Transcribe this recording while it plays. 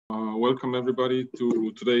Welcome everybody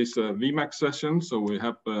to today's VMACS session. So we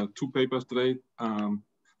have two papers today.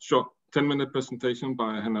 Short 10-minute presentation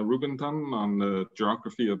by Rubinton on the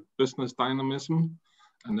geography of business dynamism.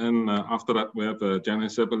 And then after that, we have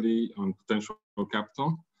Janice Eberly on potential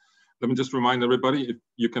capital. Let me just remind everybody, if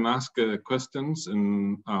you can ask questions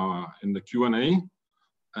in the Q&A,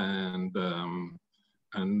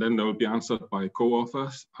 and then they will be answered by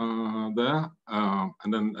co-authors there.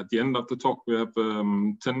 And then at the end of the talk, we have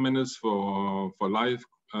 10 minutes for live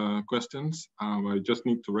questions, where you just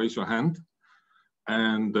need to raise your hand.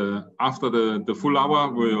 And after the full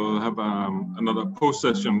hour, we'll have another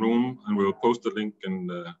post-session room, and we'll post the link in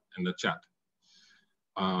the chat.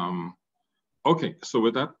 Okay, so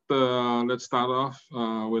with that, let's start off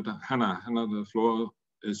with Hannah. Hannah, the floor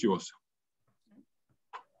is yours.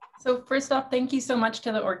 So first off, thank you so much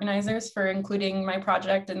to the organizers for including my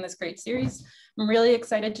project in this great series. I'm really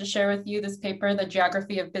excited to share with you this paper, The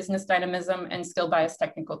Geography of Business Dynamism and Skill Bias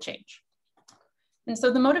Technical Change. And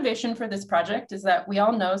so the motivation for this project is that we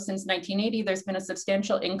all know since 1980, there's been a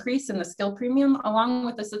substantial increase in the skill premium, along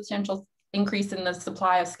with a substantial increase in the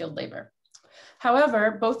supply of skilled labor.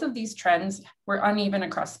 However, both of these trends were uneven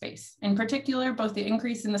across space. In particular, both the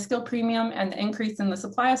increase in the skill premium and the increase in the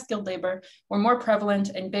supply of skilled labor were more prevalent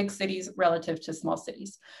in big cities relative to small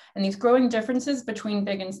cities. And these growing differences between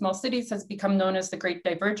big and small cities has become known as the Great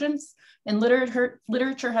Divergence. And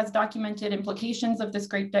literature has documented implications of this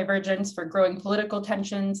Great Divergence for growing political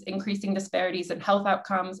tensions, increasing disparities in health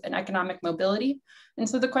outcomes, and economic mobility. And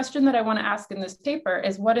so the question that I want to ask in this paper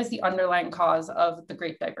is, what is the underlying cause of the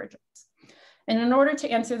Great Divergence? And in order to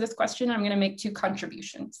answer this question, I'm going to make two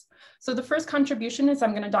contributions. So the first contribution is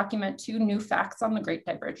I'm going to document two new facts on the Great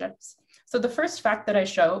Divergence. So the first fact that I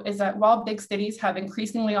show is that while big cities have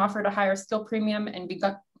increasingly offered a higher skill premium and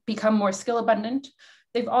become more skill abundant,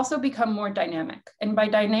 they've also become more dynamic. And by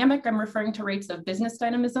dynamic, I'm referring to rates of business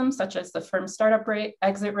dynamism, such as the firm startup rate,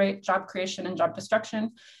 exit rate, job creation, and job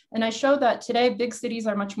destruction. And I show that today, big cities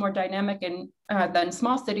are much more dynamic than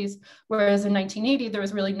small cities, whereas in 1980, there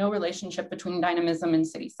was really no relationship between dynamism and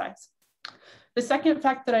city size. The second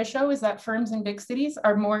fact that I show is that firms in big cities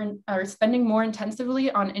are spending more intensively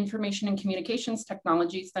on information and communications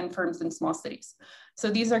technologies than firms in small cities. So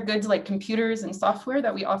these are goods like computers and software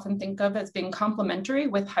that we often think of as being complementary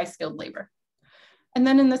with high-skilled labor. And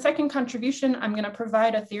then in the second contribution, I'm going to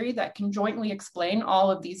provide a theory that can jointly explain all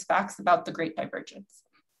of these facts about the Great Divergence.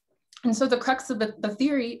 And so the crux of the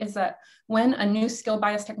theory is that when a new skill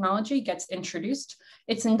bias technology gets introduced,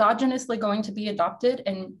 it's endogenously going to be adopted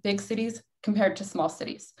in big cities compared to small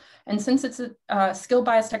cities. And since it's a skill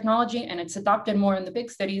bias technology and it's adopted more in the big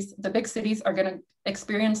cities are going to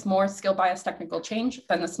experience more skill bias technical change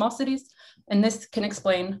than the small cities. And this can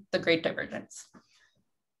explain the Great Divergence.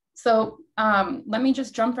 So let me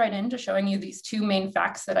just jump right into showing you these two main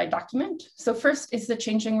facts that I document. So first is the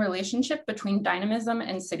changing relationship between dynamism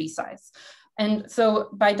and city size. And so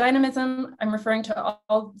by dynamism, I'm referring to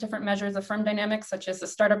all different measures of firm dynamics, such as the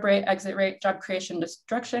startup rate, exit rate, job creation,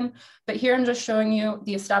 destruction. But here I'm just showing you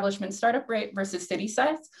the establishment startup rate versus city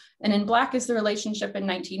size. And in black is the relationship in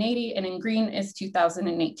 1980, and in green is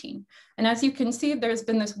 2018. And as you can see, there's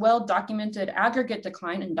been this well-documented aggregate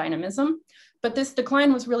decline in dynamism, but this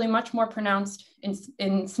decline was really much more pronounced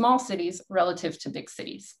in small cities relative to big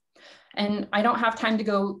cities. And I don't have time to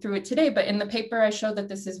go through it today, but in the paper, I show that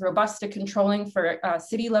this is robust to controlling for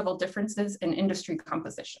city level differences in industry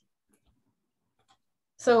composition.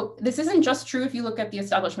 So this isn't just true if you look at the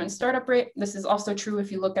establishment startup rate. This is also true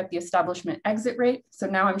if you look at the establishment exit rate. So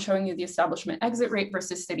now I'm showing you the establishment exit rate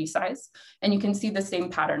versus city size, and you can see the same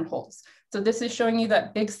pattern holds. So this is showing you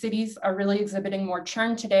that big cities are really exhibiting more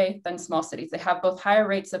churn today than small cities. They have both higher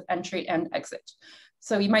rates of entry and exit.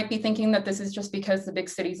 So you might be thinking that this is just because the big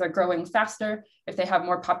cities are growing faster. If they have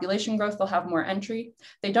more population growth, they'll have more entry.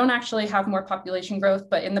 They don't actually have more population growth,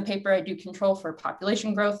 but in the paper, I do control for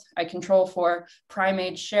population growth. I control for prime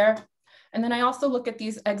age share. And then I also look at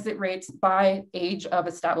these exit rates by age of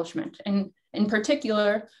establishment. And in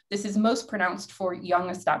particular, this is most pronounced for young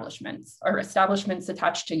establishments or establishments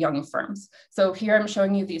attached to young firms. So here I'm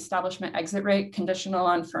showing you the establishment exit rate conditional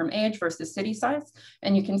on firm age versus city size.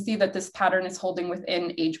 And you can see that this pattern is holding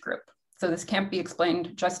within age group. So this can't be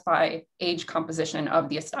explained just by age composition of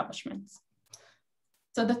the establishments.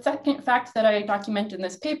 So the second fact that I document in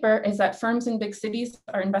this paper is that firms in big cities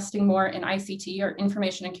are investing more in ICT or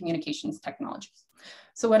information and communications technologies.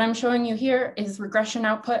 So what I'm showing you here is regression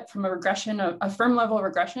output from a firm level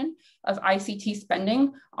regression of ICT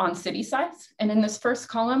spending on city size. And in this first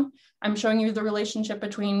column, I'm showing you the relationship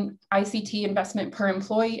between ICT investment per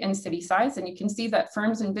employee and city size. And you can see that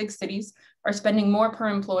firms in big cities are spending more per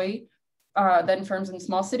employee than firms in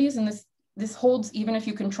small cities. And this holds even if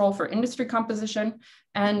you control for industry composition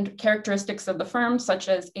and characteristics of the firm, such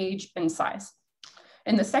as age and size.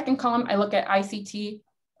 In the second column, I look at ICT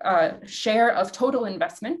share of total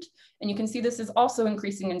investment. And you can see this is also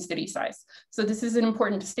increasing in city size. So this is an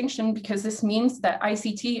important distinction because this means that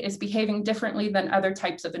ICT is behaving differently than other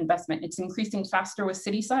types of investment. It's increasing faster with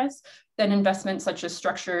city size than investments such as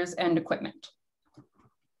structures and equipment.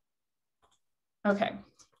 Okay.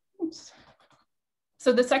 Oops.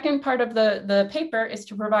 So the second part of the paper is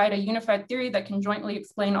to provide a unified theory that can jointly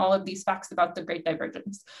explain all of these facts about the Great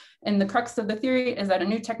Divergence. And the crux of the theory is that a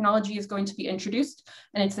new technology is going to be introduced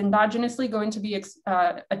and it's endogenously going to be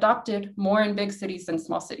adopted more in big cities than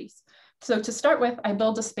small cities. So to start with, I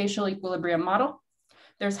build a spatial equilibrium model.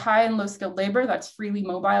 There's high and low skilled labor that's freely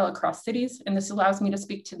mobile across cities. And this allows me to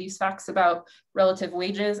speak to these facts about relative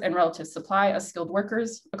wages and relative supply of skilled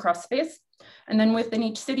workers across space. And then within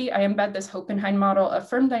each city, I embed this Hoppenheim model of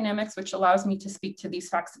firm dynamics, which allows me to speak to these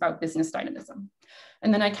facts about business dynamism.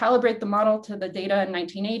 And then I calibrate the model to the data in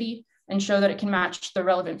 1980 and show that it can match the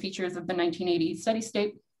relevant features of the 1980 steady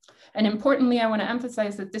state. And importantly, I want to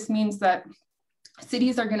emphasize that this means that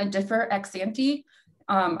cities are going to differ ex ante,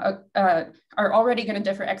 are already going to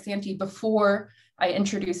differ ex ante before I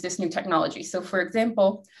introduce this new technology. So for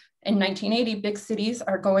example, in 1980, big cities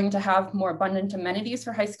are going to have more abundant amenities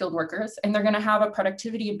for high-skilled workers, and they're going to have a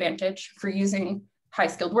productivity advantage for using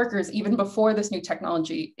high-skilled workers even before this new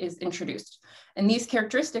technology is introduced. And these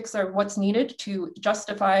characteristics are what's needed to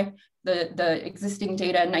justify the existing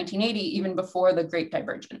data in 1980, even before the Great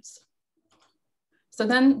Divergence. So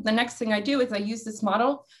then the next thing I do is I use this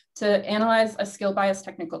model to analyze a skill bias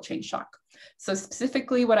technical change shock. So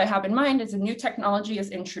specifically what I have in mind is a new technology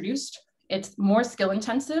is introduced. It's more skill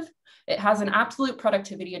intensive. It has an absolute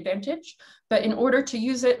productivity advantage, but in order to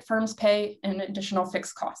use it, firms pay an additional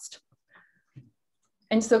fixed cost.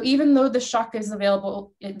 And so even though the shock is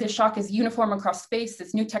available, the shock is uniform across space,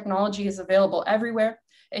 this new technology is available everywhere,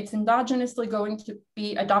 it's endogenously going to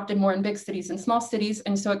be adopted more in big cities and small cities.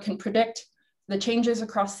 And so it can predict the changes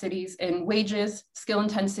across cities in wages, skill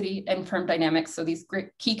intensity, and firm dynamics. So these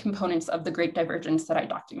great key components of the Great Divergence that I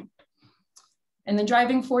document. And the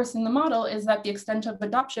driving force in the model is that the extent of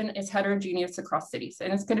adoption is heterogeneous across cities,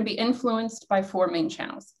 and it's going to be influenced by four main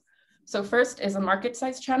channels. So first is a market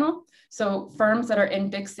size channel. So firms that are in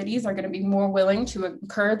big cities are going to be more willing to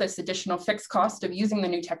incur this additional fixed cost of using the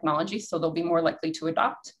new technology, so they'll be more likely to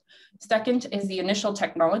adopt. Second is the initial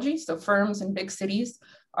technology. So firms in big cities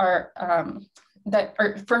are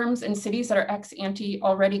firms in cities that are ex ante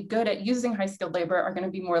already good at using high skilled labor are going to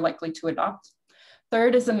be more likely to adopt.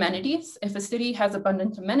 Third is amenities. If a city has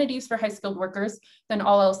abundant amenities for high skilled workers, then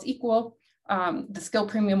all else equal, the skill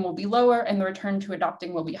premium will be lower and the return to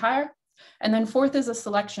adopting will be higher. And then fourth is a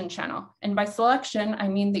selection channel. And by selection, I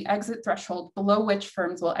mean the exit threshold below which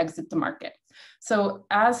firms will exit the market. So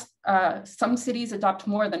as some cities adopt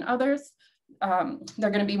more than others, they're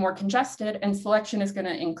going to be more congested and selection is going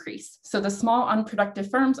to increase. So the small unproductive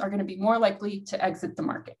firms are going to be more likely to exit the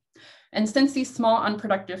market. And since these small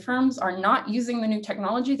unproductive firms are not using the new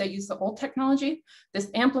technology, they use the old technology,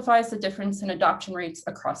 this amplifies the difference in adoption rates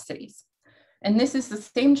across cities. And this is the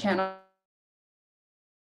same channel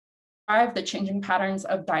drive the changing patterns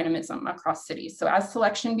of dynamism across cities. So as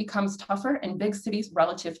selection becomes tougher in big cities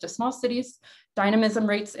relative to small cities, dynamism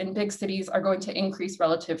rates in big cities are going to increase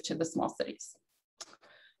relative to the small cities.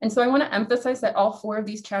 And so I want to emphasize that all four of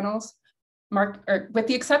these channels, with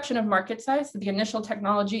the exception of market size, the initial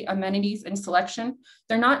technology, amenities, and selection,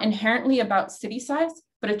 they're not inherently about city size,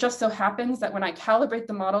 but it just so happens that when I calibrate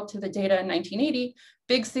the model to the data in 1980,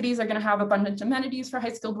 big cities are going to have abundant amenities for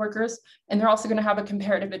high-skilled workers, and they're also going to have a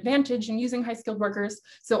comparative advantage in using high-skilled workers.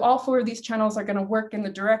 So all four of these channels are going to work in the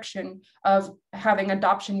direction of having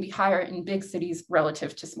adoption be higher in big cities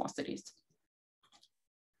relative to small cities.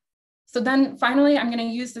 So then finally, I'm going to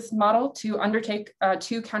use this model to undertake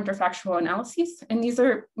two counterfactual analyses. And these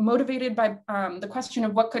are motivated by the question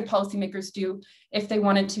of what could policymakers do if they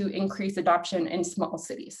wanted to increase adoption in small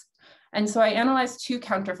cities. And so I analyzed two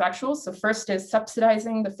counterfactuals. So first is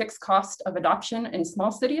subsidizing the fixed cost of adoption in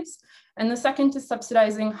small cities. And the second is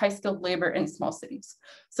subsidizing high-skilled labor in small cities.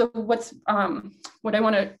 So what I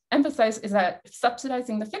want to emphasize is that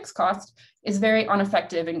subsidizing the fixed cost is very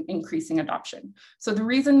ineffective in increasing adoption. So the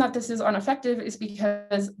reason that this is ineffective is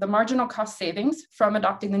because the marginal cost savings from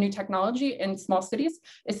adopting the new technology in small cities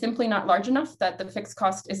is simply not large enough that the fixed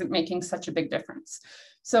cost isn't making such a big difference.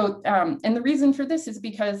 So, and the reason for this is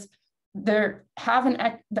because there have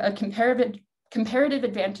a comparative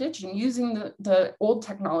advantage in using the old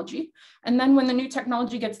technology. And then when the new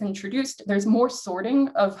technology gets introduced, there's more sorting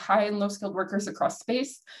of high and low skilled workers across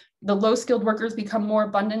space. The low skilled workers become more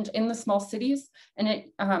abundant in the small cities, and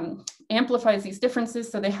it amplifies these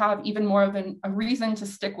differences, so they have even more of a reason to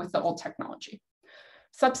stick with the old technology.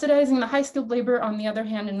 Subsidizing the high-skilled labor, on the other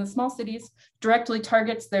hand, in the small cities directly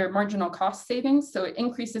targets their marginal cost savings. So it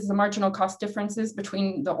increases the marginal cost differences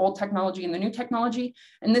between the old technology and the new technology.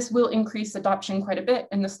 And this will increase adoption quite a bit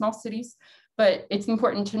in the small cities. But it's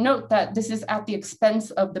important to note that this is at the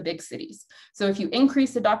expense of the big cities. So if you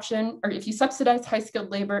increase adoption, or if you subsidize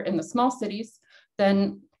high-skilled labor in the small cities,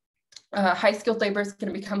 then high-skilled labor is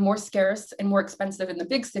going to become more scarce and more expensive in the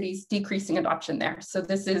big cities, decreasing adoption there. So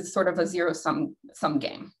this is sort of a zero-sum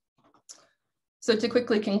game. So to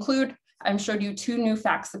quickly conclude, I've showed you two new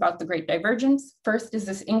facts about the Great Divergence. First is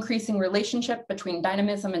this increasing relationship between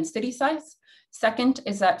dynamism and city size. Second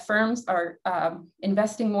is that firms are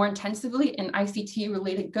investing more intensively in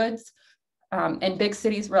ICT-related goods in big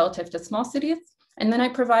cities relative to small cities. And then I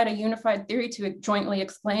provide a unified theory to jointly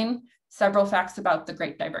explain several facts about the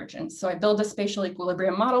Great Divergence. So I build a spatial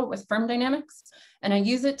equilibrium model with firm dynamics, and I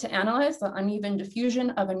use it to analyze the uneven diffusion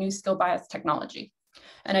of a new skill bias technology.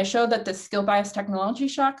 And I show that the skill bias technology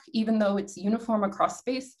shock, even though it's uniform across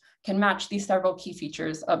space, can match these several key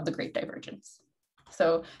features of the Great Divergence.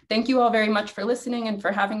 So thank you all very much for listening and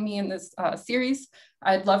for having me in this series.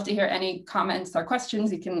 I'd love to hear any comments or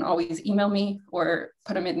questions. You can always email me or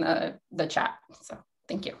put them in the chat. So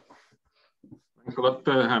thank you. Thanks a lot,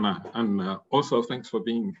 Hannah. And also thanks for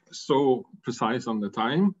being so precise on the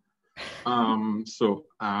time.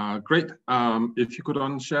 Great. If you could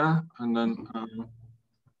unshare, and then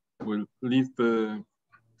we'll leave the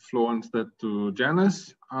floor instead to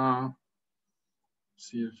Janice.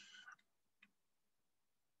 See if,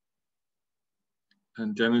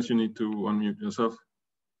 and Janice, you need to unmute yourself.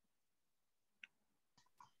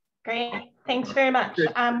 Great, thanks very much.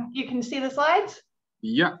 You can see the slides?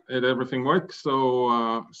 Yeah, everything works.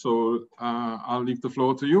 So, I'll leave the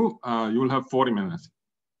floor to you. You'll have 40 minutes.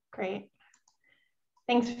 Great.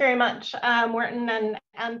 Thanks very much, Morten,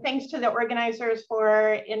 and thanks to the organizers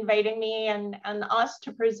for inviting me and us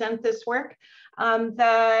to present this work.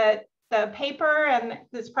 The paper and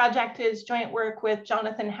this project is joint work with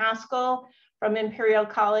Jonathan Haskell from Imperial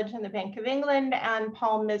College and the Bank of England and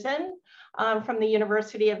Paul Mizzen from the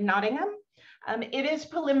University of Nottingham. It is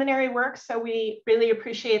preliminary work, so we really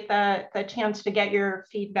appreciate the chance to get your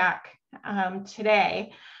feedback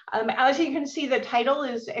today. As you can see, the title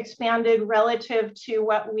is expanded relative to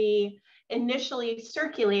what we initially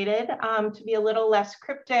circulated to be a little less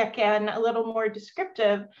cryptic and a little more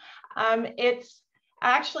descriptive. It's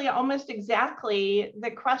actually almost exactly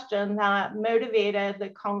the question that motivated the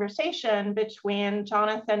conversation between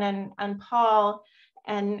Jonathan and Paul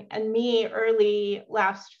and me early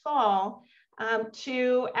last fall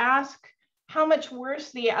to ask how much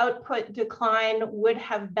worse the output decline would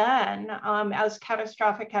have been, as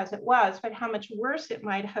catastrophic as it was, but how much worse it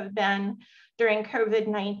might have been during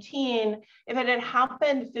COVID-19 if it had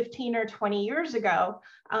happened 15 or 20 years ago,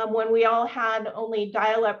 when we all had only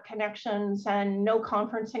dial-up connections and no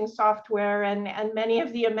conferencing software and many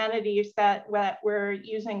of the amenities that we're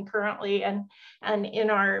using currently and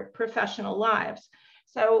in our professional lives.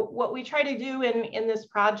 So what we try to do in this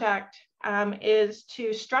project is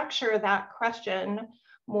to structure that question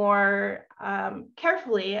more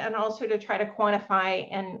carefully and also to try to quantify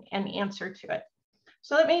and answer to it.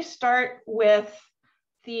 So let me start with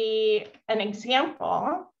an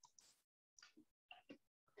example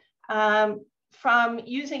from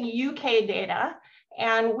using UK data,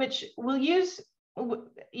 and which we'll use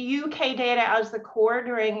UK data as the core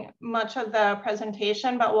during much of the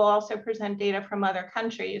presentation, but we'll also present data from other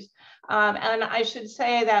countries. And I should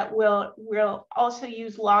say that we'll also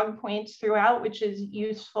use log points throughout, which is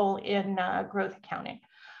useful in growth accounting.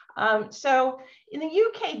 So in the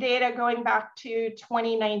UK data going back to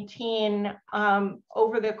 2019,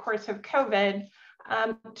 over the course of COVID,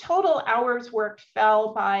 total hours worked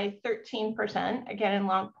fell by 13%, again in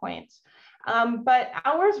log points. But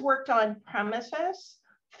hours worked on premises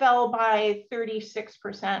fell by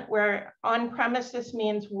 36%, where on premises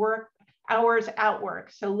means work hours at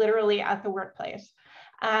work, so literally at the workplace,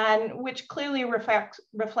 and which clearly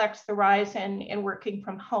reflects the rise in working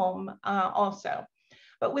from home also.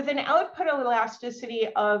 But with an output elasticity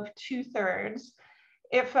of 2/3,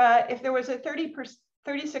 if there was a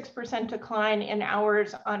 36% decline in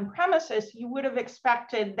hours on premises, you would have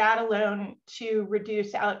expected that alone to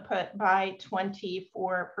reduce output by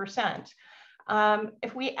 24%.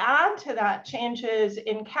 If we add to that changes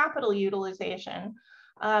in capital utilization,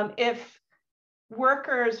 if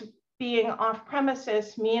workers being off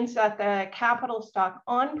premises means that the capital stock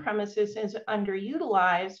on premises is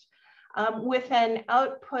underutilized, with an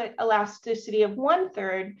output elasticity of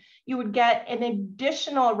 1/3, you would get an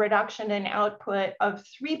additional reduction in output of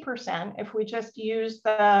 3% if we just use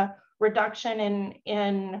the reduction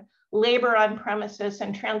in labor on premises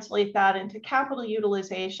and translate that into capital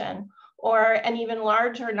utilization, or an even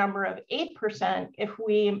larger number of 8% if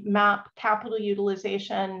we map capital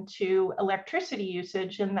utilization to electricity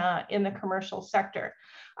usage in the commercial sector.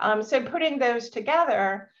 So putting those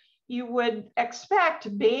together, you would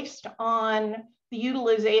expect, based on the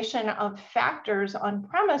utilization of factors on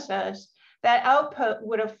premises, that output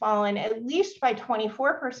would have fallen at least by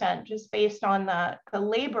 24% just based on the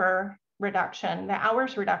labor reduction, the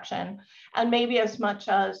hours reduction, and maybe as much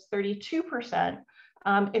as 32%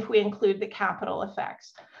 if we include the capital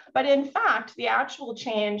effects. But in fact, the actual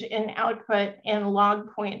change in output in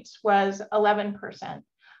log points was 11%.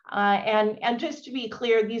 And just to be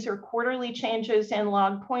clear, these are quarterly changes in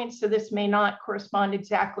log points, so this may not correspond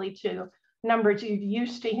exactly to numbers you're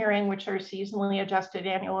used to hearing, which are seasonally adjusted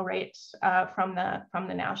annual rates from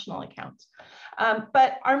the national accounts.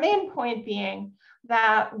 But our main point being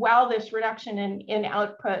that while this reduction in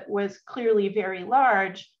output was clearly very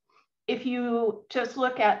large, if you just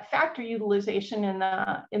look at factor utilization in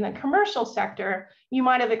the commercial sector, you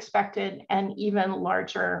might have expected an even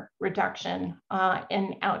larger reduction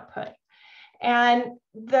in output. And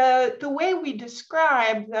the way we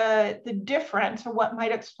describe the difference, or what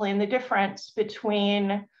might explain the difference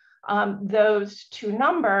between those two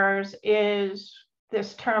numbers, is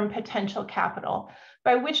this term potential capital,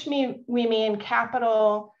 by which we mean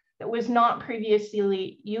capital that was not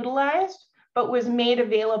previously utilized, but was made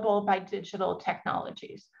available by digital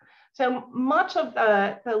technologies. So much of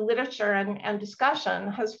the literature and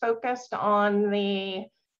discussion has focused on the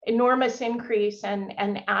enormous increase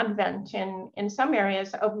and advent in some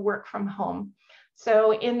areas of work from home.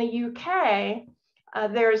 So in the UK,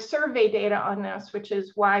 there's survey data on this, which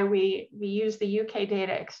is why we use the UK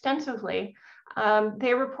data extensively.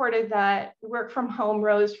 They reported that work from home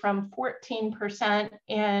rose from 14%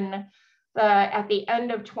 at the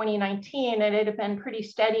end of 2019, and it had been pretty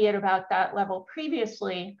steady at about that level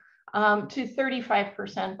previously, to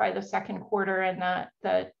 35% by the second quarter, and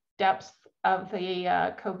the depths of the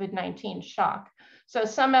COVID-19 shock. So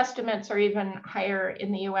some estimates are even higher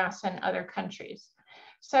in the US and other countries.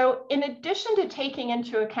 So in addition to taking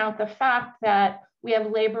into account the fact that we have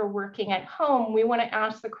labor working at home, we want to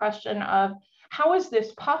ask the question of, how is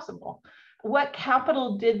this possible? What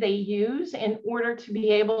capital did they use in order to be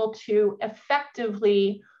able to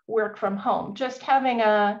effectively work from home? Just having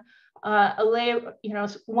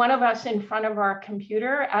one of us in front of our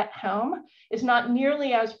computer at home is not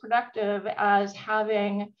nearly as productive as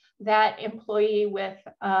having that employee with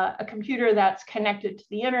a computer that's connected to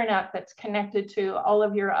the internet, that's connected to all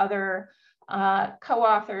of your other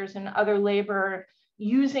co-authors and other labor,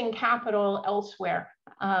 using capital elsewhere.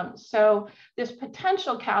 So this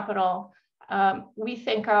potential capital we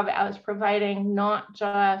think of as providing not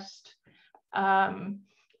just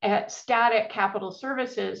static capital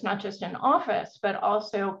services, not just in office, but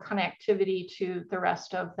also connectivity to the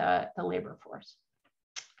rest of the labor force.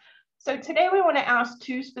 So today we want to ask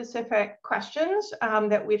two specific questions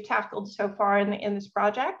that we've tackled so far in this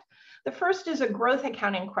project. The first is a growth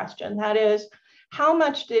accounting question. That is, how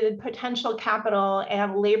much did potential capital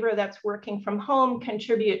and labor that's working from home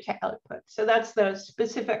contribute to output? So that's the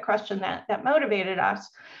specific question that motivated us.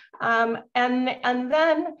 And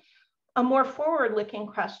then a more forward-looking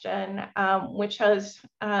question, which has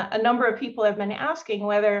a number of people have been asking,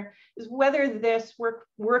 whether this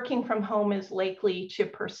working from home is likely to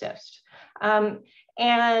persist.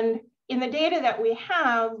 And in the data that we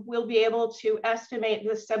have, we'll be able to estimate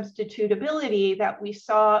the substitutability that we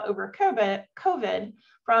saw over COVID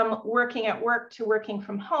from working at work to working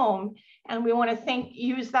from home. And we want to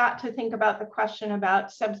use that to think about the question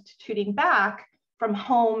about substituting back from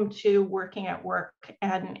home to working at work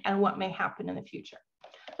and what may happen in the future.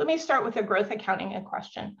 Let me start with a growth accounting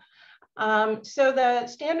question. So the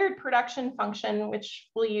standard production function, which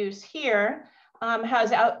we'll use here,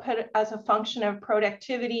 has output as a function of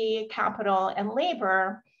productivity, capital, and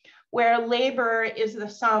labor, where labor is the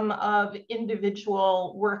sum of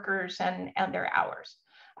individual workers and their hours.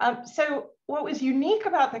 So what was unique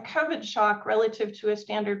about the COVID shock relative to a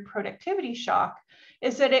standard productivity shock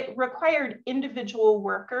is that it required individual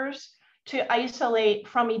workers to isolate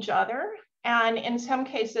from each other, and in some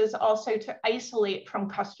cases also to isolate from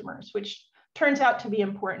customers, which turns out to be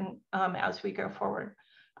important as we go forward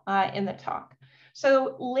in the talk.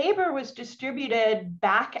 So labor was distributed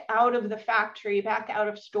back out of the factory, back out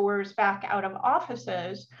of stores, back out of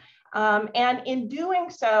offices. And in doing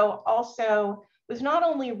so, also was not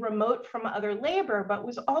only remote from other labor, but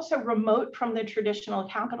was also remote from the traditional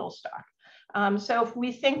capital stock. So if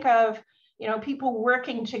we think of people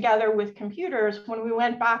working together with computers, when we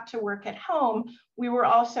went back to work at home, we were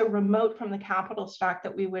also remote from the capital stock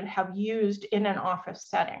that we would have used in an office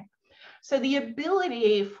setting. So the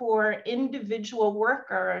ability for individual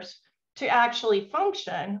workers to actually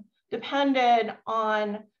function depended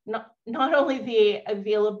on not only the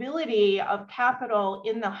availability of capital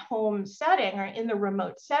in the home setting or in the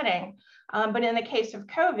remote setting, but in the case of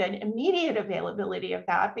COVID, immediate availability of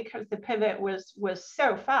that because the pivot was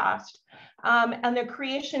so fast. And the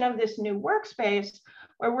creation of this new workspace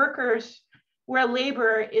where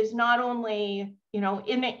labor is not only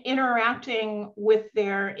interacting with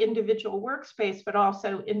their individual workspace, but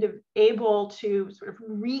also able to sort of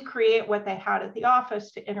recreate what they had at the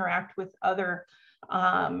office to interact with other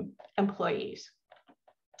employees.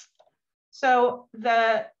 So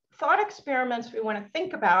the thought experiments we want to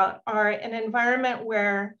think about are an environment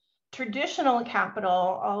where traditional capital,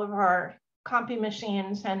 all of our copy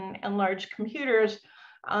machines and large computers,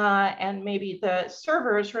 and maybe the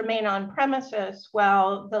servers remain on premises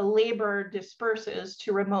while the labor disperses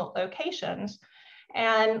to remote locations.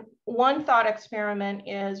 And one thought experiment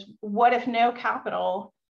is, what if no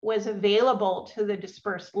capital was available to the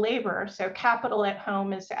dispersed labor? So capital at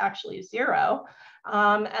home is actually zero.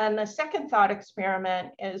 And the second thought experiment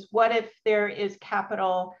is, what if there is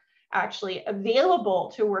capital actually available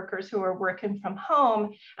to workers who are working from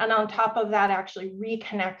home, and on top of that actually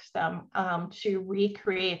reconnects them to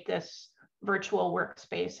recreate this virtual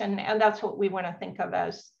workspace. And that's what we want to think of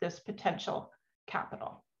as this potential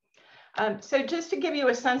capital. So just to give you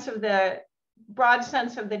a sense of the broad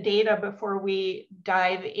sense of the data before we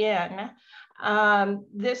dive in,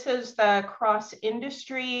 this is the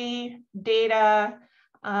cross-industry data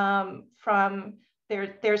from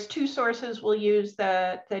there's two sources. We'll use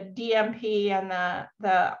the DMP and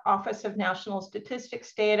the Office of National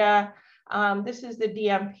Statistics data. This is the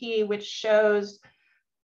DMP, which shows,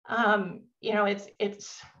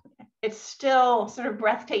 it's still sort of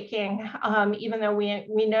breathtaking, even though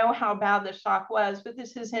we know how bad the shock was. But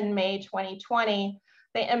this is in May 2020,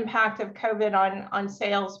 the impact of COVID on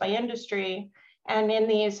sales by industry. And in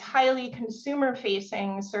these highly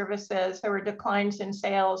consumer-facing services, there were declines in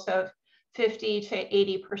sales of 50 to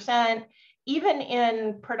 80%. Even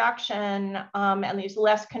in production and these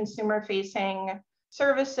less consumer-facing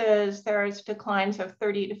services, there's declines of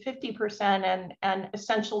 30 to 50%, and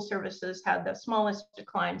essential services had the smallest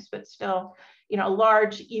declines, but still,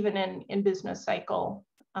 large even in business cycle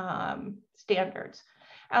standards.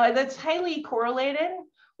 That's highly correlated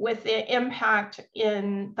with the impact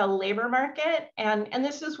in the labor market. And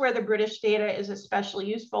this is where the British data is especially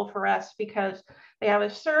useful for us, because they have a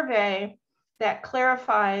survey that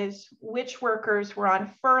clarifies which workers were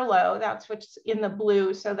on furlough. That's what's in the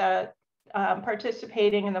blue. So the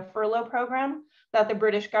participating in the furlough program that the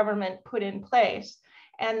British government put in place.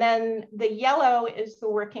 And then the yellow is the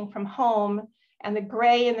working from home, and the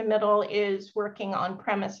gray in the middle is working on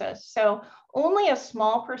premises. So only a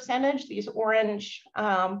small percentage, these orange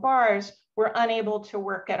bars, were unable to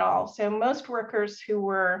work at all. So most workers who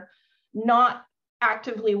were not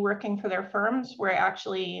actively working for their firms were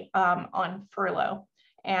actually on furlough.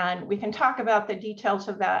 And we can talk about the details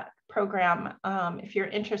of that program if you're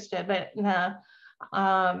interested, but in the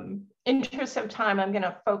interest of time, I'm going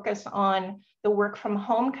to focus on the work from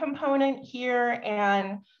home component here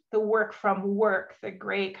and the work from work, the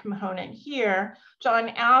gray component here. So on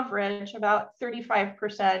average, about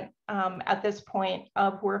 35% at this point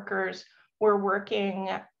of workers were working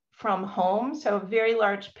from home. So a very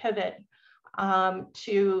large pivot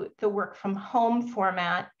to the work from home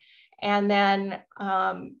format. And then,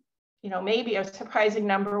 maybe a surprising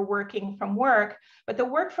number working from work, but the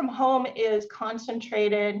work from home is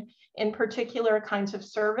concentrated in particular kinds of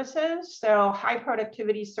services. So high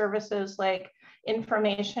productivity services like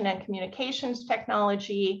information and communications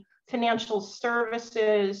technology, financial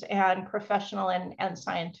services and professional and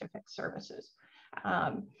scientific services.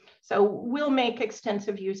 So we'll make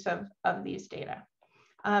extensive use of these data.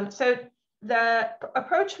 So the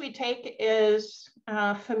approach we take is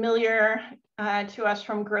familiar to us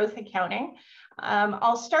from growth accounting.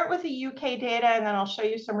 I'll start with the UK data, and then I'll show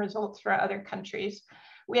you some results for other countries.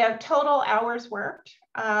 We have total hours worked,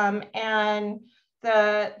 and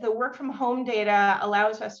the work from home data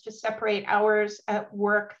allows us to separate hours at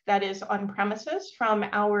work that is on premises from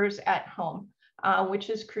hours at home, which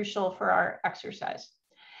is crucial for our exercise.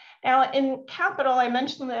 Now, in capital, I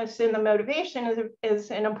mentioned this in the motivation,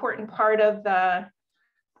 is an important part of the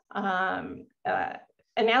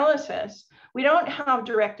analysis. We don't have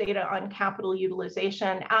direct data on capital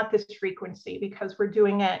utilization at this frequency because we're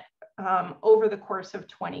doing it over the course of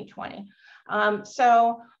 2020.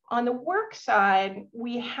 So on the work side,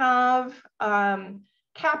 we have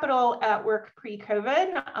capital at work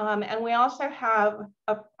pre-COVID, and we also have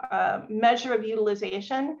a measure of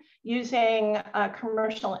utilization using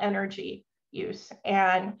commercial energy use.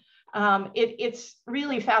 And it's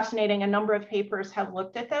really fascinating. A number of papers have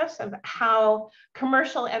looked at this, of how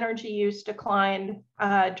commercial energy use declined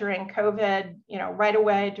during COVID, right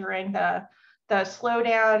away during the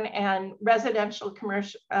slowdown, and residential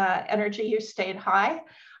commercial energy use stayed high.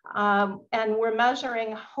 And we're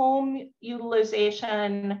measuring home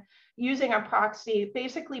utilization using a proxy,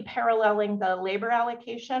 basically paralleling the labor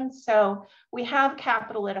allocation. So we have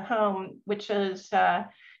capital at home, which is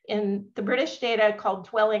in the British data called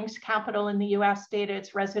dwellings capital. In the US data,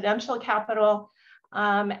 it's residential capital.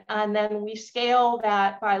 And then we scale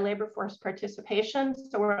that by labor force participation.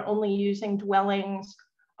 So we're only using dwellings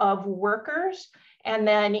of workers, and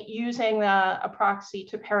then using a proxy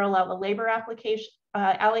to parallel the labor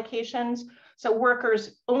allocations. So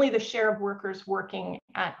workers, only the share of workers working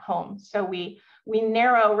at home. So we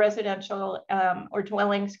narrow residential or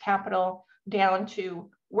dwellings capital down to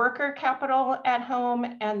worker capital at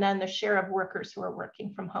home, and then the share of workers who are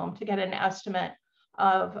working from home to get an estimate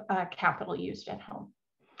of capital used at home.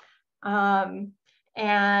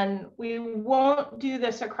 And we won't do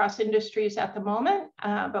this across industries at the moment,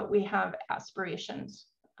 but we have aspirations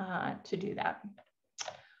to do that.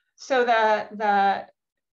 So the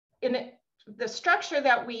structure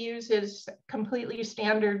that we use is completely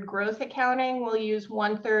standard growth accounting. We'll use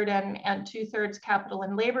 1/3 and 2/3 capital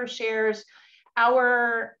and labor shares.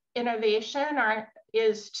 Our innovation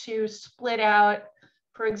is to split out,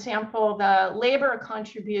 for example, the labor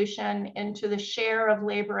contribution into the share of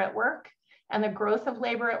labor at work and the growth of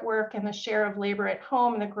labor at work, and the share of labor at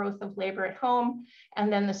home and the growth of labor at home,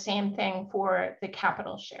 and then the same thing for the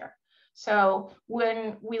capital share. So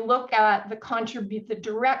when we look at the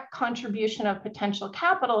direct contribution of potential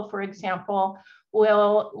capital, for example,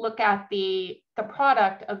 we'll look at the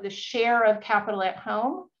product of the share of capital at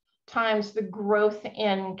home times the growth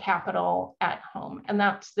in capital at home. And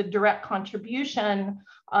that's the direct contribution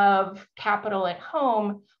of capital at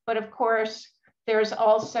home. But of course, there's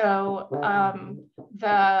also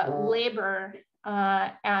the labor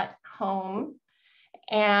at home.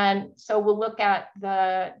 And so we'll look at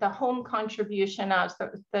the home contribution as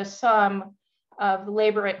the sum of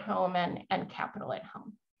labor at home and capital at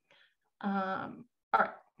home. All right.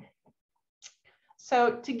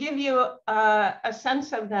 So to give you a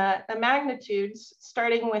sense of the magnitudes,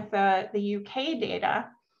 starting with the UK data,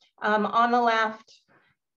 on the left,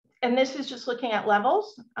 and this is just looking at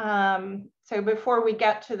levels. So before we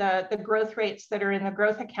get to the growth rates that are in the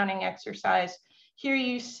growth accounting exercise, here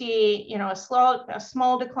you see, a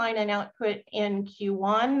small decline in output in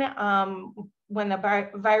Q1 when the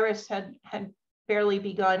virus had barely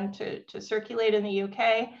begun to circulate in the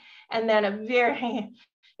UK, and then a very,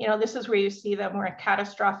 this is where you see the more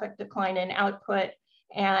catastrophic decline in output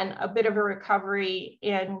and a bit of a recovery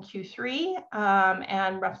in Q3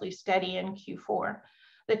 and roughly steady in Q4.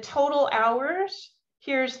 The total hours,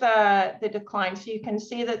 here's the decline. So you can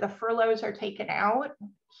see that the furloughs are taken out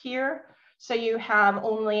here. So you have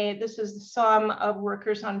only, this is the sum of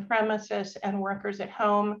workers on premises and workers at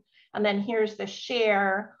home. And then here's the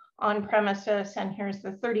share on premises, and here's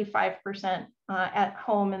the 35% at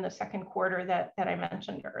home in the second quarter that I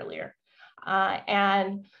mentioned earlier.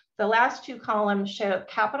 And the last two columns show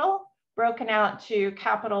capital broken out to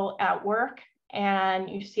capital at work. And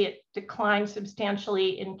you see it decline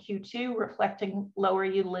substantially in Q2, reflecting lower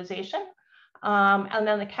utilization. And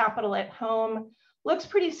then the capital at home looks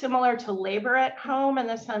pretty similar to labor at home in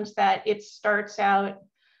the sense that it starts out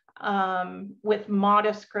with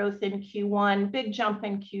modest growth in Q1, big jump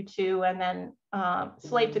in Q2, and then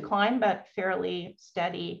slight decline, but fairly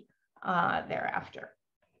steady thereafter.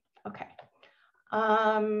 Okay.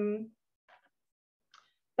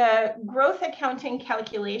 The growth accounting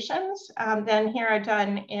calculations then here are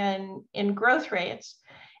done in growth rates.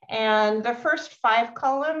 And the first 5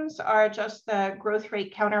 columns are just the growth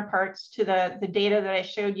rate counterparts to the data that I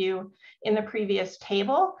showed you in the previous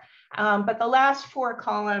table. But the last 4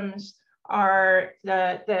 columns are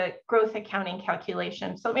the growth accounting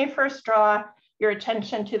calculations. So let me first draw your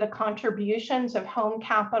attention to the contributions of home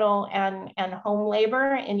capital and home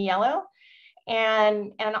labor in yellow.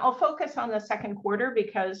 And I'll focus on the second quarter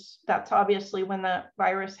because that's obviously when the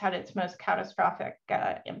virus had its most catastrophic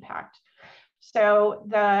impact. So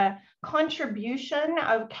the contribution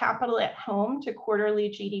of capital at home to quarterly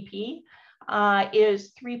GDP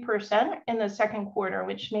is 3% in the second quarter,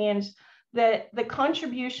 which means that the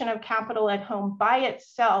contribution of capital at home by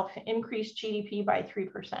itself increased GDP by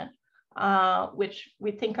 3%, which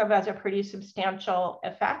we think of as a pretty substantial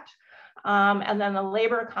effect. And then the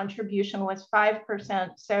labor contribution was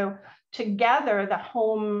 5%. So together, the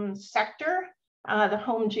home sector, the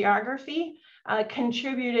home geography,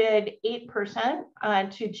 contributed 8%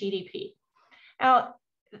 to GDP. Now,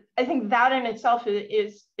 I think that in itself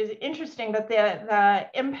is interesting, but the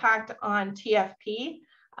impact on TFP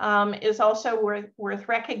is also worth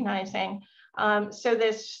recognizing. So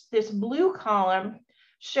this blue column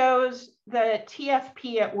shows the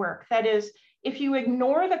TFP at work. That is, if you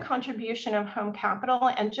ignore the contribution of home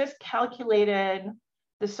capital and just calculated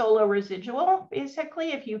the solo residual,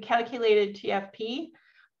 basically, if you calculated TFP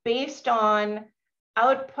based on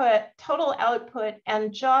output, total output,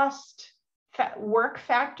 and just work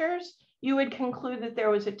factors, you would conclude that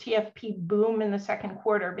there was a TFP boom in the second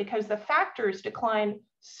quarter because the factors declined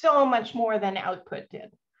so much more than output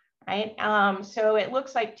did, right? So it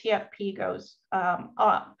looks like TFP goes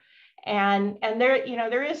up. And there,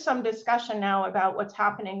 there is some discussion now about what's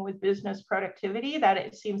happening with business productivity, that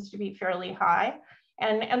it seems to be fairly high.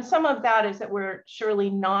 And some of that is that we're surely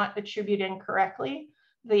not attributing correctly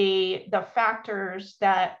the factors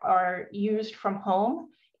that are used from home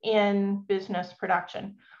in business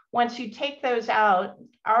production. Once you take those out,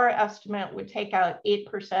 our estimate would take out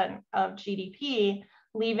 8% of GDP,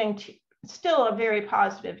 leaving still a very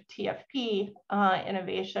positive TFP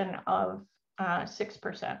innovation of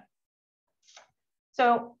 6%.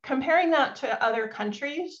 So comparing that to other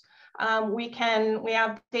countries, we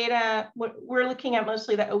have data, we're looking at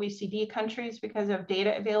mostly the OECD countries because of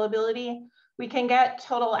data availability. We can get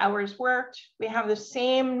total hours worked. We have the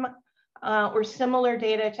same or similar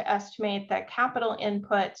data to estimate the capital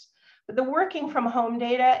inputs, but the working from home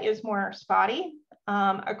data is more spotty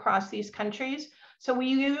across these countries. So we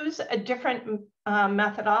use a different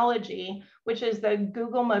methodology, which is the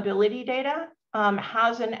Google mobility data.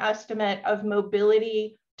 Has an estimate of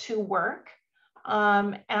mobility to work.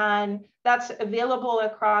 And that's available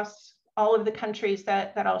across all of the countries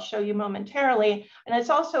that I'll show you momentarily. And it's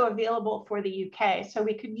also available for the UK. So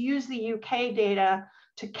we could use the UK data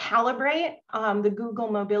to calibrate the Google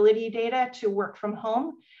mobility data to work from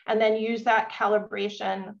home, and then use that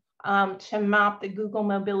calibration to map the Google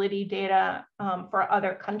mobility data for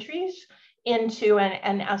other countries into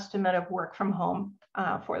an estimate of work from home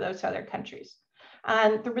for those other countries.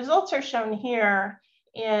 And the results are shown here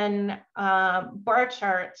in bar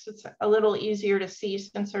charts. It's a little easier to see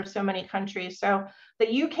since there's so many countries. So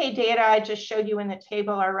the UK data I just showed you in the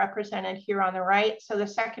table are represented here on the right. So the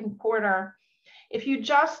second quarter, if you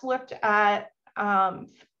just looked at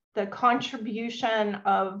the contribution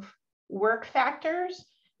of work factors,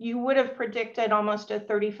 you would have predicted almost a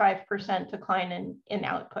 35% decline in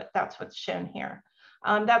output. That's what's shown here.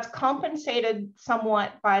 That's compensated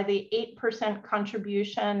somewhat by the 8%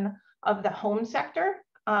 contribution of the home sector,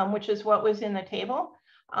 which is what was in the table,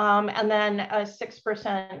 and then a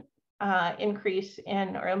 6% increase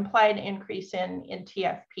in, or implied increase in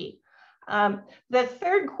TFP. The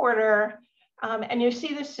third quarter, and you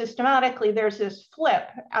see this systematically, there's this flip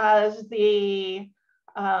as the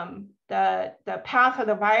path of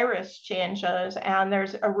the virus changes and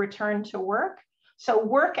there's a return to work. So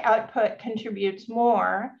work output contributes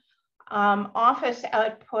more, office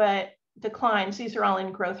output declines. These are all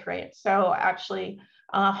in growth rates. So actually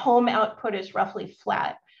home output is roughly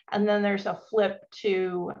flat. And then there's a flip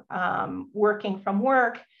to working from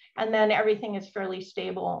work, and then everything is fairly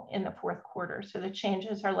stable in the fourth quarter. So the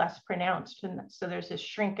changes are less pronounced. And so there's this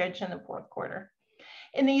shrinkage in the fourth quarter.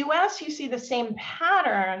 In the US, you see the same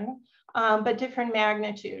pattern, but different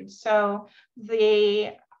magnitudes. So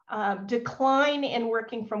the decline in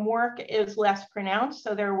working from work is less pronounced.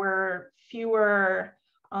 So there were fewer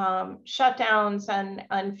shutdowns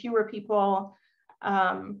and fewer people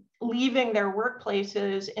leaving their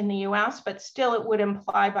workplaces in the US, but still it would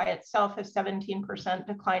imply by itself a 17%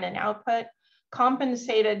 decline in output,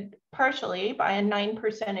 compensated partially by a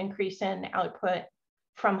 9% increase in output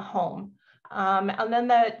from home. And then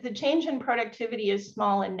the change in productivity is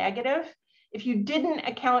small and negative. If you didn't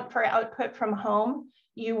account for output from home,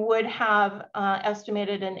 you would have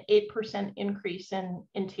estimated an 8% increase in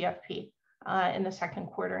TFP in the second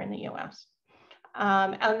quarter in the US.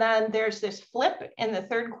 And then there's this flip in the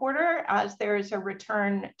third quarter as there's a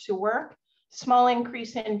return to work, small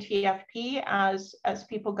increase in TFP as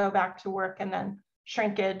people go back to work, and then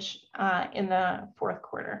shrinkage in the fourth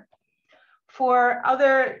quarter. For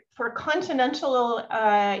continental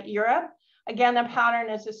Europe, again, the pattern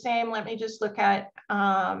is the same. Let me just look at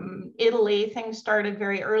Italy. Things started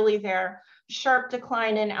very early there. Sharp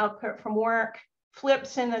decline in output from work,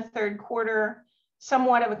 flips in the third quarter,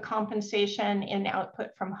 somewhat of a compensation in output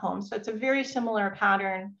from home. So it's a very similar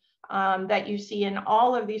pattern that you see in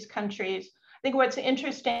all of these countries. I think what's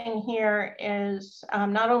interesting here is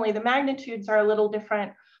not only the magnitudes are a little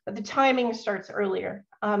different, but the timing starts earlier.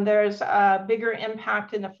 There's a bigger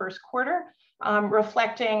impact in the first quarter,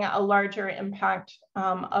 reflecting a larger impact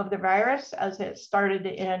of the virus as it started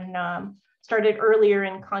earlier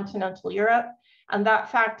in continental Europe. And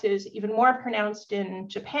that fact is even more pronounced in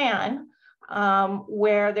Japan,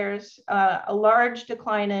 where there's a large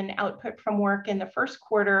decline in output from work in the first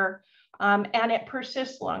quarter, and it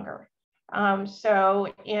persists longer.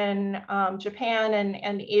 So in Japan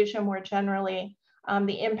and Asia more generally,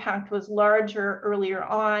 the impact was larger earlier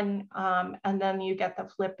on, and then you get the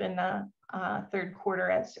flip in the third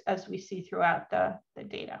quarter as we see throughout the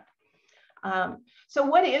data. So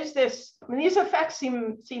what is this? I mean, these effects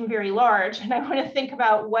seem very large, and I want to think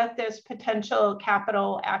about what this potential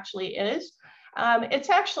capital actually is. It's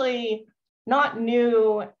actually not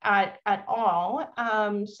new at all.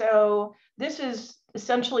 So this is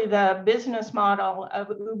essentially the business model of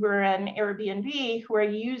Uber and Airbnb, who are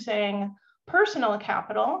using personal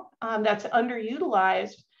capital that's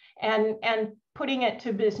underutilized and putting it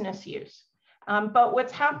to business use. But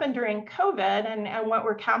what's happened during COVID and what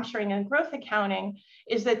we're capturing in growth accounting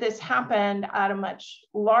is that this happened at a much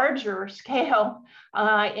larger scale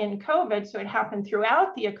in COVID. So it happened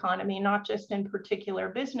throughout the economy, not just in particular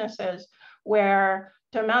businesses, where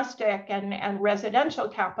domestic and residential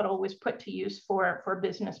capital was put to use for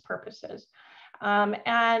business purposes.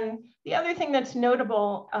 And the other thing that's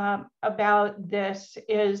notable about this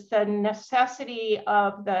is the necessity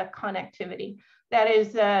of the connectivity. That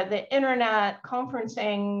is the internet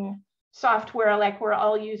conferencing software like we're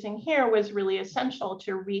all using here was really essential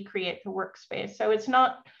to recreate the workspace. So it's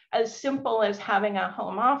not as simple as having a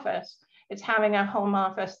home office. It's having a home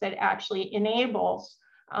office that actually enables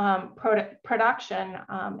production,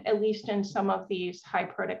 at least in some of these high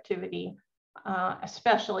productivity,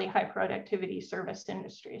 especially high productivity service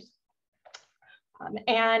industries.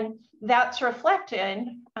 And that's reflected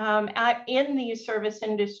in these service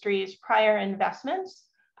industries' prior investments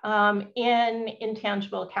in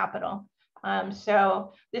intangible capital.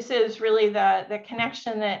 So this is really the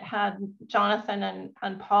connection that had Jonathan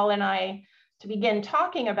and Paul and I to begin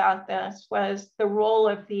talking about this was the role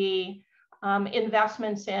of the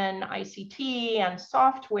investments in ICT and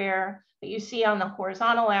software that you see on the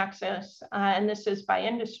horizontal axis, and this is by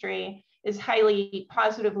industry, is highly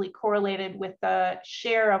positively correlated with the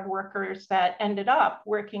share of workers that ended up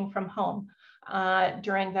working from home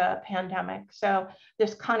during the pandemic. So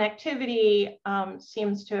this connectivity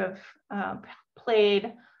seems to have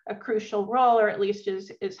played a crucial role, or at least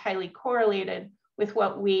is highly correlated with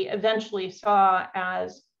what we eventually saw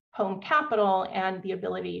as home capital and the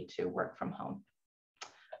ability to work from home.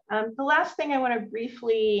 The last thing I want to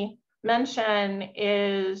briefly mention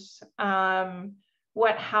is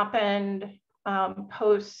what happened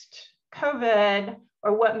post-COVID,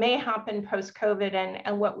 or what may happen post-COVID,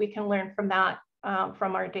 and what we can learn from that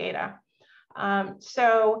from our data.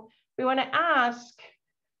 So we want to ask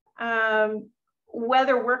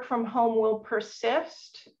whether work from home will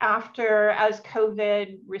persist as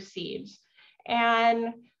COVID recedes.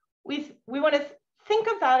 And we want to think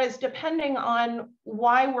of that as depending on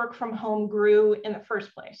why work from home grew in the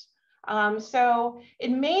first place. So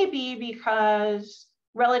it may be because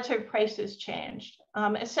relative prices changed.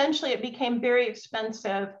 Essentially, it became very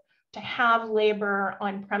expensive to have labor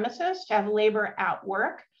on premises, to have labor at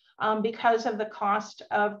work, because of the cost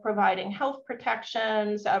of providing health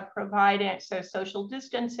protections, of providing social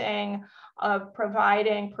distancing, of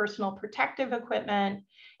providing personal protective equipment.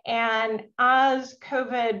 And as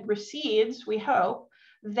COVID recedes, we hope,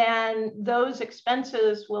 then those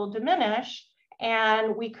expenses will diminish,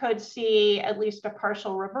 And we could see at least a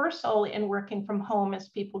partial reversal in working from home as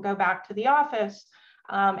people go back to the office,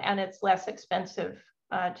 and it's less expensive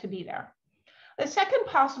to be there. The second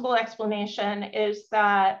possible explanation is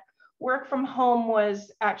that work from home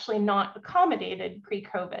was actually not accommodated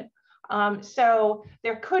pre-COVID. So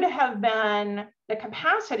there could have been the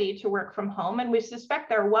capacity to work from home, and we suspect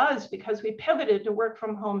there was because we pivoted to work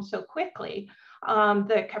from home so quickly.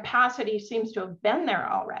 The capacity seems to have been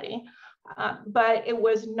there already, but it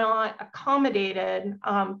was not accommodated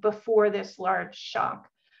before this large shock.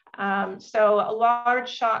 So a large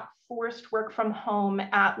shock forced work from home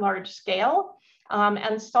at large scale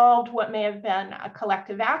and solved what may have been a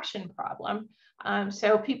collective action problem.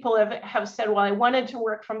 So people have said, well, I wanted to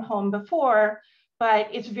work from home before, but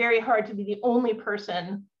it's very hard to be the only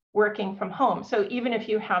person working from home. So even if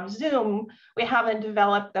you have Zoom, we haven't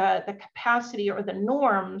developed the capacity or the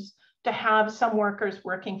norms to have some workers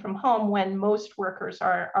working from home when most workers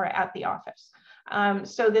are at the office.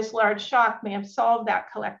 So this large shock may have solved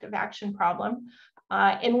that collective action problem,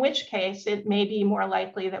 in which case it may be more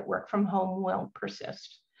likely that work from home will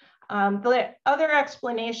persist. The other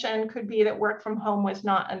explanation could be that work from home was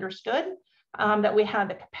not understood, that we had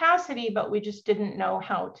the capacity, but we just didn't know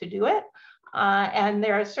how to do it. And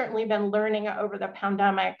there has certainly been learning over the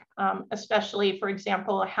pandemic, especially, for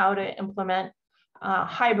example, how to implement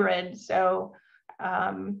hybrid. So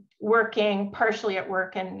working partially at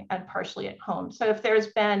work and partially at home. So if there's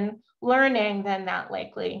been learning, then that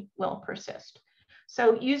likely will persist.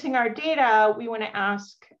 So using our data, we want to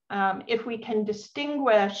ask if we can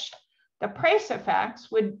distinguish the price effects,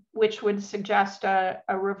 which would suggest a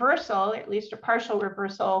reversal, at least a partial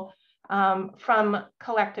reversal, from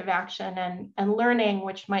collective action and learning,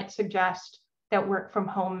 which might suggest that work from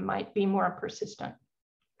home might be more persistent.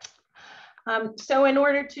 So in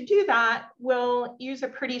order to do that, we'll use a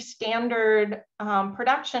pretty standard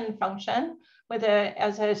production function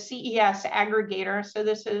as a CES aggregator. So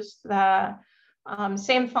this is the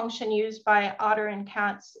same function used by Otter and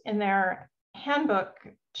Katz in their handbook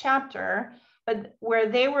chapter, but where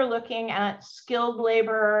they were looking at skilled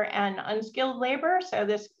labor and unskilled labor. So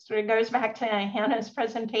this sort of goes back to Hannah's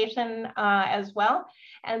presentation as well.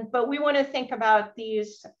 But we want to think about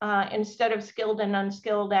these instead of skilled and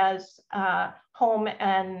unskilled as home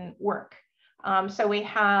and work. So we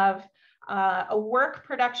have a work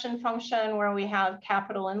production function where we have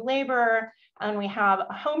capital and labor, and we have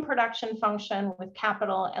a home production function with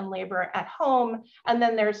capital and labor at home, and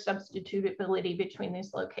then there's substitutability between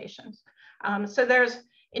these locations. So there's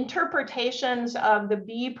interpretations of the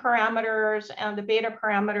B parameters and the beta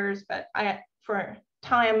parameters, but for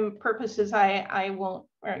time purposes, I won't,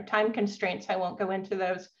 or time constraints, I won't go into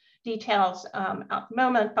those details at the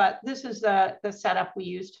moment, but this is the setup we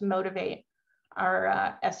use to motivate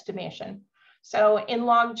our estimation. So in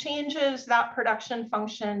log changes, that production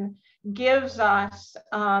function gives us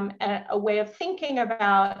a way of thinking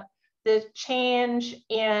about the change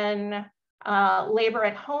in labor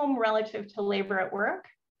at home relative to labor at work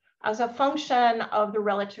as a function of the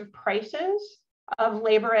relative prices of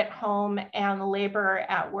labor at home and labor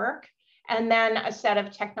at work, and then a set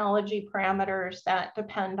of technology parameters that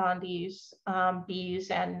depend on these B's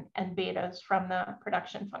and betas from the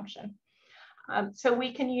production function. So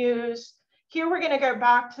we can use, here we're going to go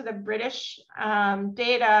back to the British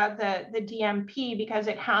data, the DMP, because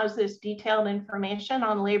it has this detailed information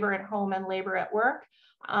on labor at home and labor at work,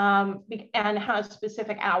 and has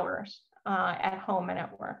specific hours at home and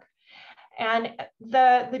at work. And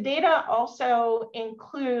the data also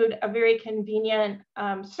include a very convenient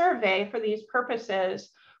survey for these purposes,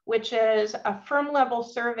 which is a firm level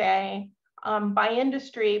survey by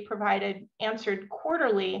industry answered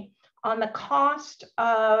quarterly on the cost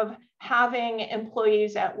of having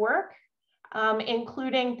employees at work,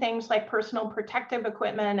 including things like personal protective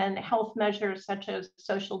equipment and health measures such as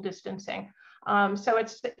social distancing. So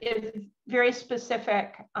it's very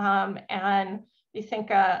specific, and we think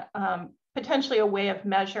potentially a way of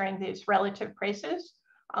measuring these relative prices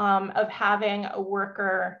of having a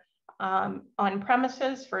worker on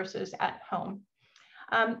premises versus at home.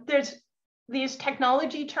 There's these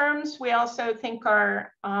technology terms we also think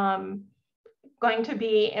are going to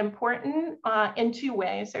be important in two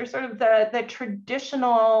ways. There's sort of the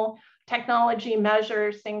traditional technology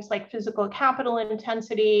measures, things like physical capital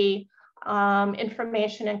intensity,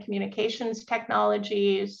 information and communications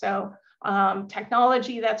technologies. So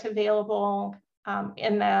technology that's available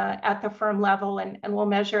at the firm level, and we'll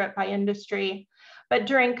measure it by industry. But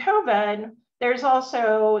during COVID, there's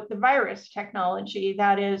also the virus technology,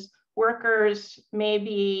 that is, workers may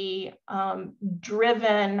be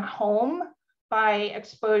driven home by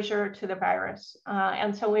exposure to the virus.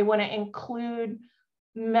 And so we want to include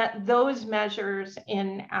those measures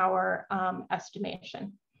in our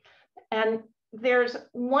estimation. And there's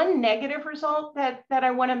one negative result that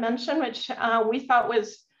I want to mention, which we thought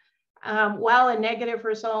was, while a negative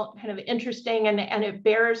result, kind of interesting, and it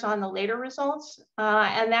bears on the later results.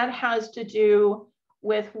 And that has to do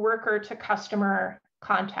with worker to customer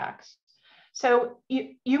contacts. So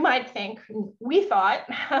you might think, we thought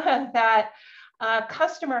that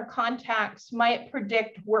customer contacts might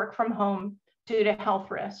predict work from home due to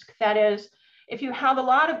health risk. That is, if you have a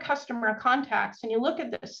lot of customer contacts and you look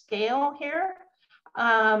at the scale here,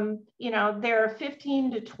 you know, there are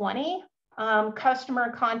 15 to 20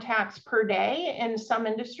 customer contacts per day in some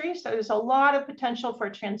industries. So there's a lot of potential for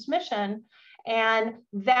transmission, and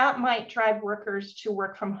that might drive workers to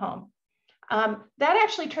work from home. That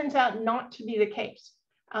actually turns out not to be the case.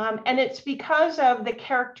 And it's because of the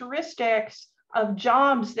characteristics of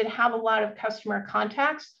jobs that have a lot of customer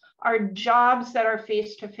contacts are jobs that are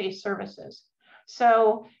face-to-face services.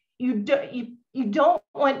 So you don't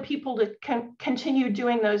want people to continue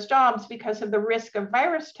doing those jobs because of the risk of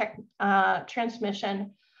virus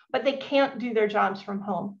transmission, but they can't do their jobs from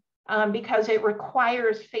home because it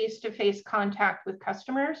requires face-to-face contact with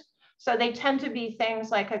customers. So they tend to be things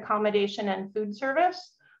like accommodation and food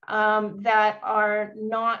service that are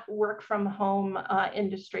not work from home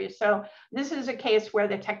industries. So this is a case where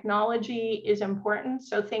the technology is important.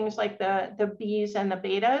 So things like the Bs and the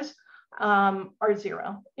betas are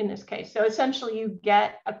zero in this case. So essentially you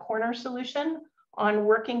get a corner solution on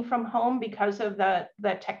working from home because of the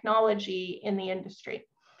technology in the industry.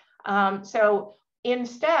 So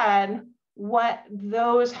instead, what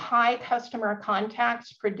those high customer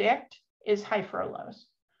contacts predict is high furloughs.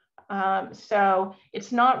 So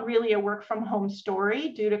it's not really a work from home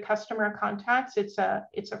story due to customer contacts, it's a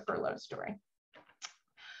furlough story.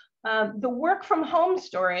 The work from home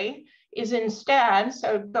story is instead,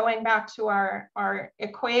 so going back to our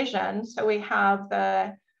equation, so we have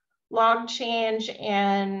the log change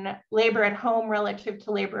in labor at home relative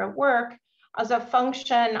to labor at work as a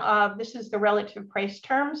function of, this is the relative price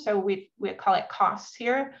term, so we call it costs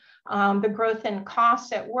here, the growth in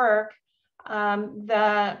costs at work,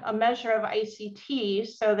 a measure of ICT,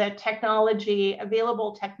 so the technology,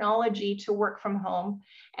 available technology to work from home.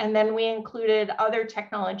 And then we included other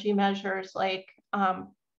technology measures like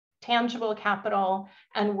tangible capital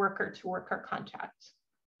and worker to worker contacts.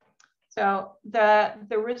 So the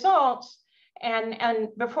results, and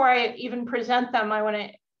before I even present them, I want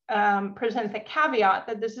to present the caveat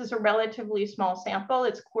that this is a relatively small sample.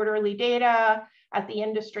 It's quarterly data at the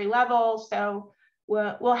industry level. So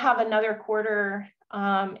we'll have another quarter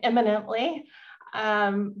imminently.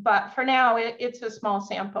 But for now, it's a small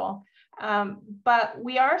sample. But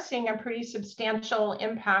we are seeing a pretty substantial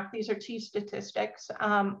impact. These are two statistics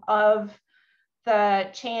of the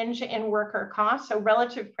change in worker costs. So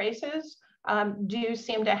relative prices do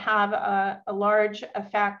seem to have a large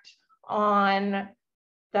effect on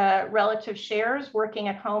the relative shares working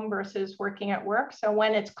at home versus working at work. So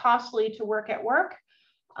when it's costly to work at work,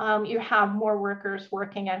 you have more workers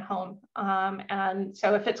working at home. And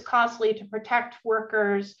so if it's costly to protect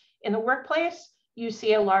workers in the workplace, you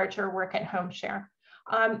see a larger work at home share.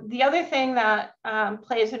 The other thing that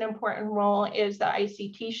plays an important role is the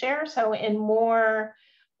ICT share. So in more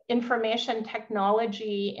information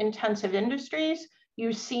technology intensive industries,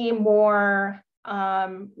 you see more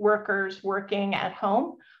workers working at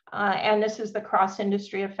home. And this is the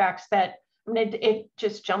cross-industry effects that, I mean, it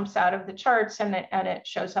just jumps out of the charts, and it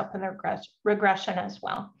shows up in the regression as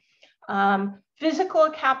well. Physical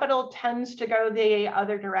capital tends to go the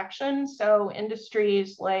other direction. So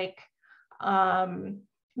industries like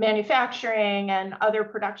manufacturing and other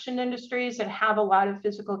production industries that have a lot of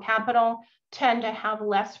physical capital tend to have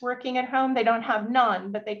less working at home. They don't have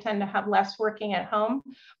none, but they tend to have less working at home.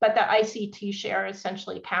 But the ICT share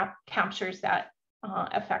essentially captures that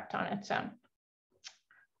effect on its own.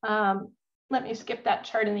 Let me skip that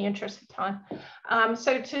chart in the interest of time.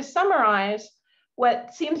 So to summarize,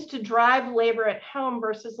 what seems to drive labor at home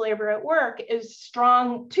versus labor at work is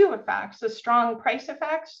two effects, the strong price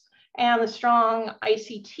effects and the strong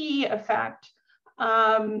ICT effect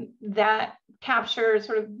that captures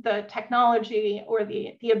sort of the technology or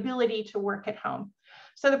the ability to work at home.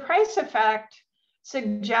 So the price effect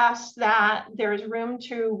suggests that there's room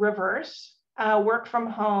to reverse work from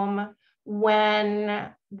home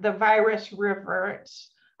when the virus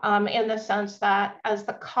reverts, in the sense that as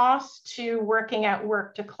the costs to working at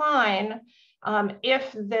work decline,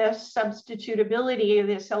 if this substitutability,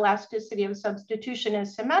 this elasticity of substitution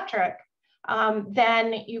is symmetric,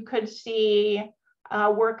 then you could see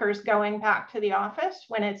workers going back to the office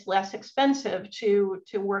when it's less expensive to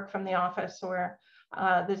work from the office or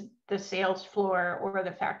the sales floor or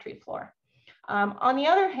the factory floor. On the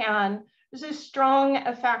other hand, there's a strong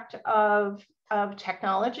effect of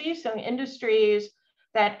technology. So industries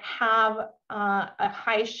that have a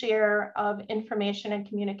high share of information and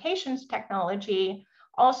communications technology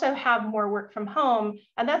also have more work from home,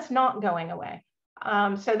 and that's not going away.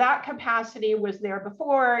 So that capacity was there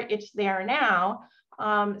before, it's there now.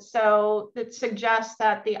 So that suggests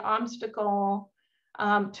that the obstacle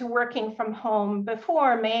to working from home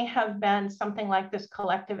before may have been something like this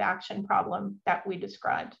collective action problem that we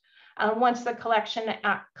described. Once the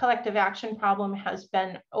collective action problem has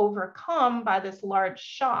been overcome by this large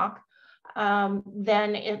shock,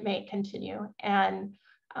 then it may continue. And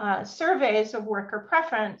surveys of worker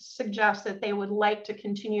preference suggest that they would like to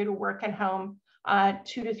continue to work at home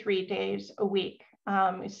 2 to 3 days a week.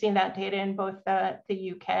 We've seen that data in both the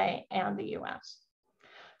UK and the US.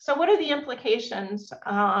 So what are the implications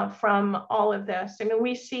from all of this? I mean,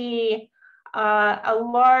 we see a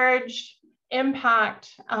large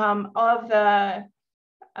impact of the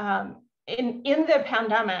in the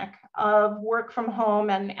pandemic of work from home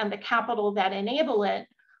and the capital that enable it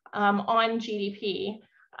on GDP.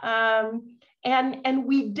 And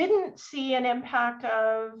we didn't see an impact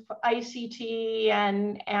of ICT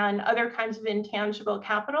and other kinds of intangible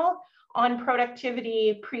capital on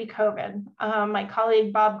productivity pre-COVID. My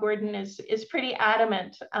colleague Bob Gordon is pretty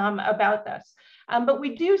adamant about this. But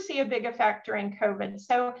we do see a big effect during COVID.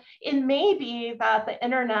 So it may be that the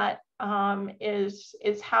internet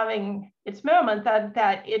is having its moment,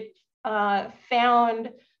 that it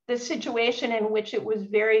found the situation in which it was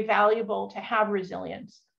very valuable to have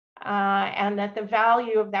resilience. And that the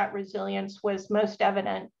value of that resilience was most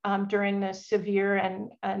evident during this severe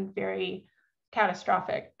and very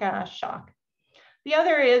catastrophic shock. The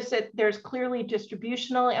other is that there's clearly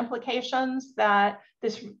distributional implications, that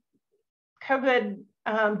this COVID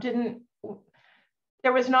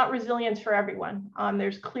there was not resilience for everyone.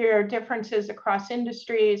 There's clear differences across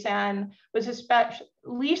industries and was especially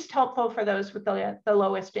least helpful for those with the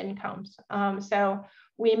lowest incomes. So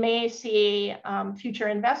we may see future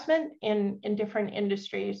investment in different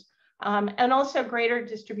industries and also greater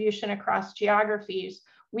distribution across geographies.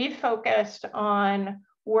 We've focused on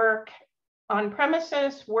work on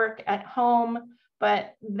premises, work at home,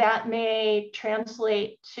 but that may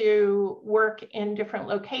translate to work in different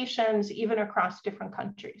locations, even across different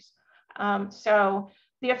countries. So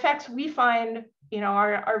the effects we find,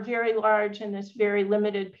 are very large in this very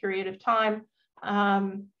limited period of time.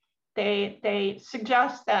 They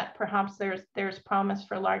suggest that perhaps there's promise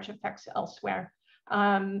for large effects elsewhere.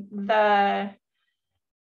 The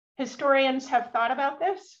historians have thought about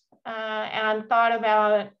this and thought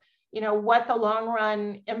about what the long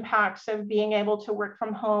run impacts of being able to work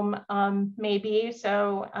from home may be.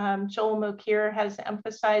 So Joel Mokyr has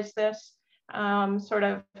emphasized this sort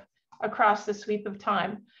of across the sweep of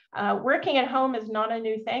time. Working at home is not a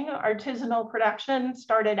new thing. Artisanal production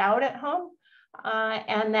started out at home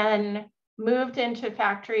and then moved into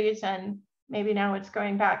factories, and maybe now it's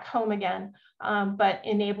going back home again, but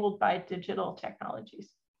enabled by digital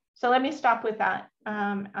technologies. So let me stop with that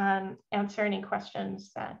and answer any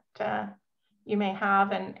questions that you may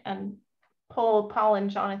have, and pull Paul and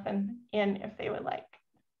Jonathan in if they would like.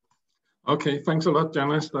 Okay, thanks a lot,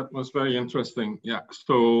 Janice. That was very interesting. Yeah,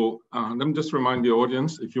 so let me just remind the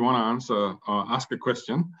audience, if you want to answer or ask a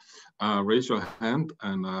question, raise your hand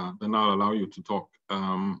and then I'll allow you to talk.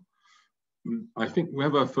 I think we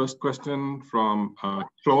have a first question from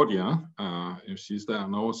Claudia, if she's there,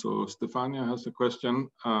 and also Stefania has a question.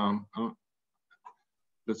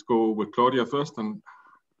 Let's go with Claudia first.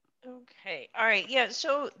 Okay, all right, yeah,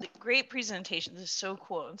 so great presentation. This is so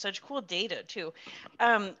cool and such cool data too.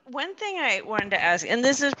 One thing I wanted to ask, and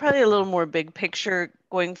this is probably a little more big picture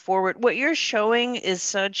going forward, what you're showing is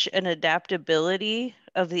such an adaptability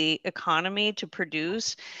of the economy to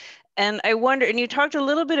produce. And I wonder, and you talked a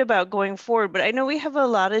little bit about going forward, but I know we have a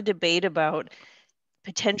lot of debate about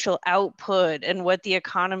potential output and what the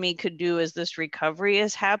economy could do as this recovery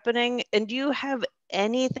is happening. And do you have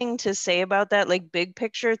anything to say about that, like big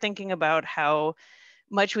picture, thinking about how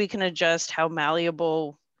much we can adjust, how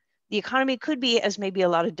malleable the economy could be as maybe a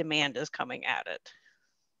lot of demand is coming at it?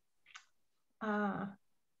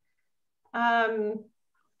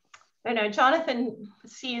 I know Jonathan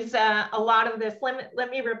sees a lot of this. Let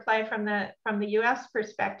me reply from the US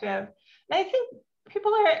perspective. And I think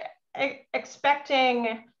people are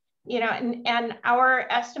expecting and our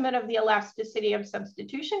estimate of the elasticity of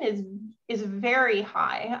substitution is very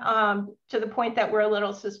high, to the point that we're a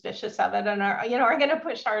little suspicious of it, and are going to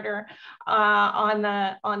push harder on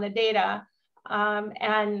the data.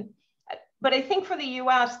 But I think for the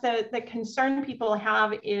U.S., the concern people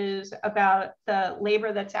have is about the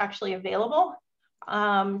labor that's actually available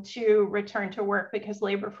to return to work, because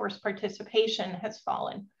labor force participation has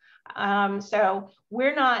fallen. So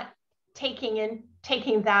we're not taking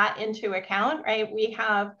that into account, right? We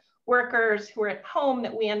have workers who are at home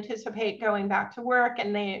that we anticipate going back to work,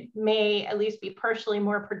 and they may at least be partially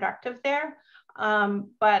more productive there.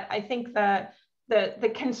 But I think the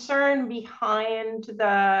concern behind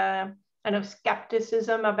the kind of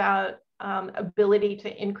skepticism about ability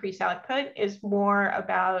to increase output is more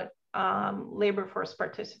about labor force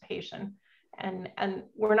participation, and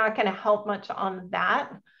we're not going to help much on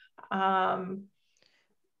that.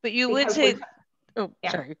 But you would say,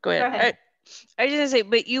 sorry, go ahead. I was just gonna say,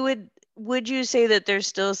 but would you say that there's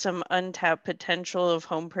still some untapped potential of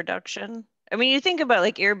home production? I mean, you think about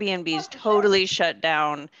like Airbnb's totally shut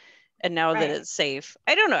down, and now that it's safe.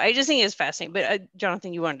 I don't know. I just think it's fascinating. But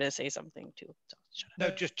Jonathan, you wanted to say something too. So. No,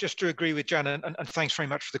 just to agree with Jan, and thanks very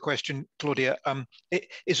much for the question, Claudia.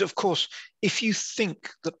 It is, of course, if you think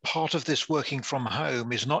that part of this working from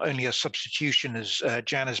home is not only a substitution, as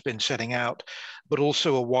Jan has been setting out, but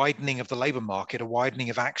also a widening of the labor market, a widening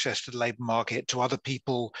of access to the labor market to other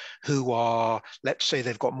people who are, let's say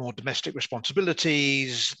they've got more domestic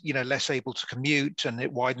responsibilities, less able to commute, and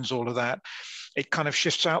it widens all of that. It kind of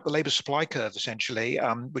shifts out the labor supply curve, essentially,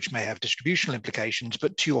 which may have distributional implications.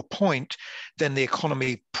 But to your point, then the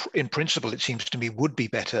economy, in principle, it seems to me, would be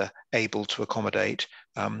better able to accommodate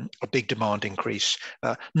a big demand increase.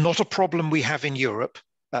 Not a problem we have in Europe,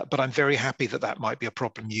 but I'm very happy that might be a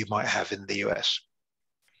problem you might have in the US.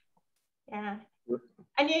 Yeah,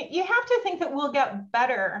 and you have to think that we'll get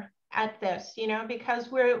better at this, because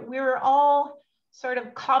we're all sort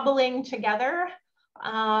of cobbling together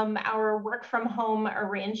our work from home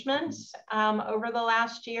arrangements over the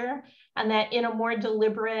last year, and that in a more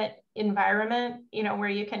deliberate environment, where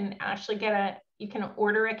you can actually you can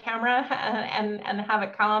order a camera and have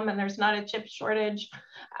it come, and there's not a chip shortage,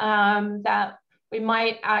 that we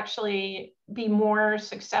might actually be more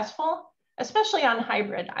successful, especially on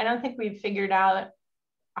hybrid. I don't think we've figured out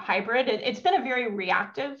a hybrid. It's been a very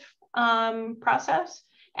reactive process.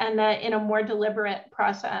 And that in a more deliberate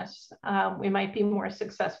process, we might be more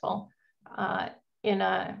successful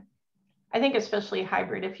I think especially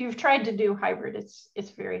hybrid. If you've tried to do hybrid, it's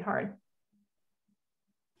very hard.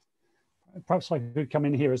 Perhaps I could come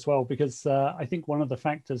in here as well, because I think one of the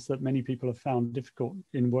factors that many people have found difficult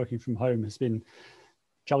in working from home has been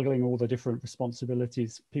juggling all the different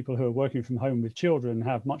responsibilities. People who are working from home with children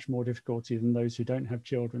have much more difficulty than those who don't have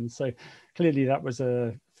children. So clearly that was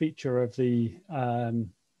a feature of the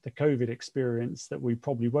COVID experience that we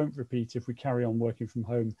probably won't repeat if we carry on working from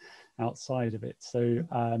home outside of it. So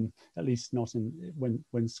at least not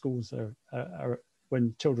when schools are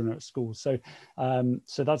when children are at school. So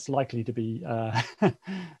so that's likely to be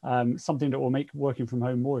something that will make working from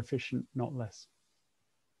home more efficient, not less.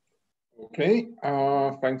 Okay,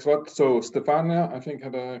 thanks a lot. So Stefania, I think,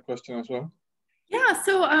 had a question as well. Yeah,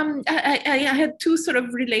 so I had two sort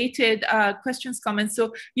of related questions, comments.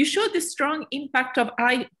 So you showed the strong impact of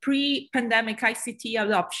pre-pandemic ICT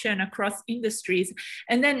adoption across industries.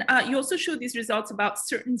 And then you also showed these results about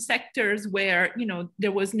certain sectors where,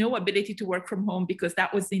 there was no ability to work from home because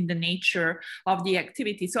that was in the nature of the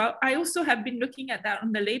activity. So I also have been looking at that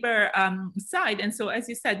on the labor side. And so, as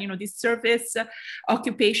you said, these service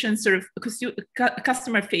occupations, sort of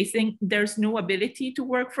customer facing, there's no ability to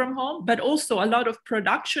work from home, but also a lot of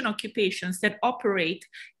production occupations that operate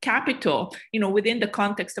capital, within the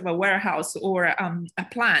context of a warehouse or a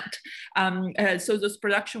plant. So those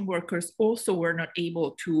production workers also were not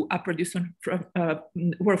able to produce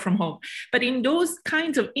work from home. But in those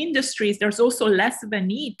kinds of industries, there's also less of a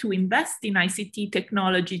need to invest in ICT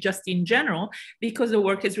technology just in general, because the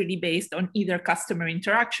work is really based on either customer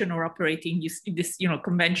interaction or operating this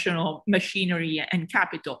conventional machinery and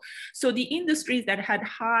capital. So the industries that had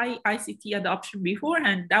high ICT adoption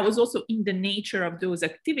beforehand, that was also in the nature of those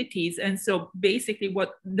activities. And so basically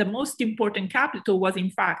what the most important capital was, in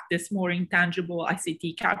fact, this more intangible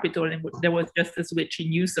ICT capital, and there was just a switch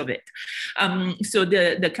in use of it. So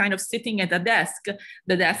the kind of sitting at a desk,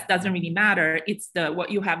 the desk doesn't really matter. It's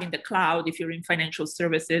what you have in the cloud if you're in financial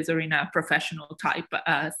services or in a professional type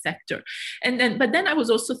sector. But then I was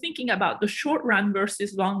also thinking about the short run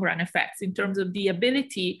versus long run effects in terms of the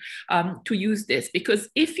ability to use this, because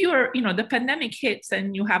if you're, the pandemic hits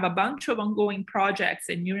and you have a bunch of ongoing projects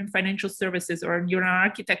and and you're in financial services or you're an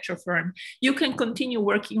architecture firm, you can continue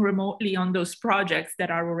working remotely on those projects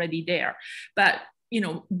that are already there. But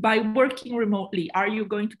by working remotely, are you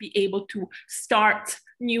going to be able to start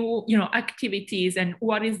new, activities, and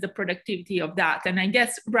what is the productivity of that? And I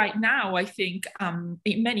guess right now, I think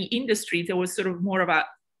in many industries, there was sort of more of a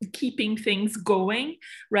keeping things going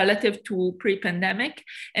relative to pre-pandemic.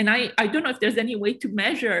 And I don't know if there's any way to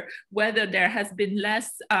measure whether there has been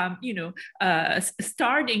less,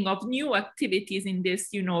 starting of new activities in this,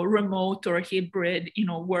 remote or hybrid,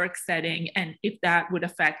 work setting, and if that would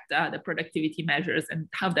affect the productivity measures and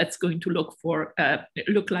how that's going to look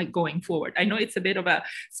like going forward. I know it's a bit of a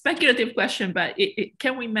speculative question, but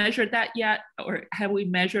can we measure that yet? Or have we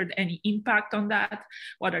measured any impact on that?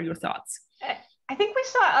 What are your thoughts? I think we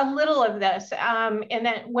saw a little of this, and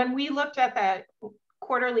then when we looked at the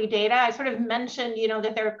quarterly data, I sort of mentioned,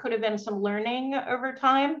 that there could have been some learning over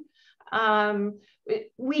time.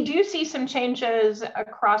 We do see some changes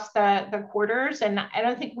across the quarters, and I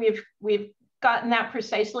don't think we've gotten that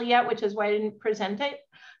precisely yet, which is why I didn't present it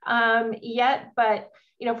yet. But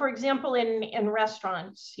for example, in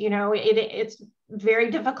restaurants, it's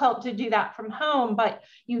very difficult to do that from home, but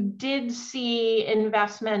you did see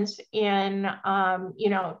investments in,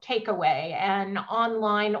 takeaway and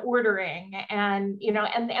online ordering, and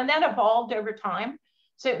that evolved over time.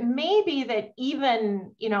 So it may be that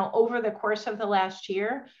even, over the course of the last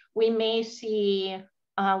year, we may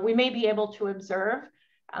be able to observe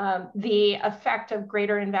the effect of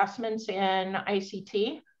greater investments in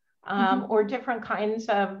ICT. Or different kinds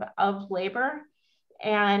of labor.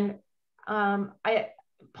 And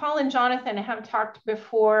Paul and Jonathan have talked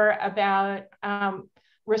before about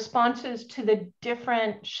responses to the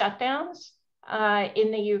different shutdowns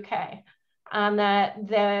in the UK.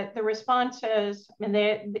 The responses,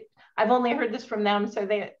 I've only heard this from them, so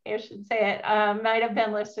I should say it, might have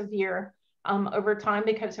been less severe over time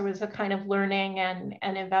because there was a kind of learning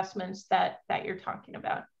and investments that you're talking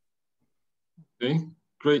about. Okay.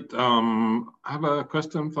 Great. I have a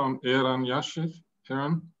question from Eran Yashiv.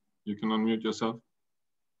 Eran, you can unmute yourself.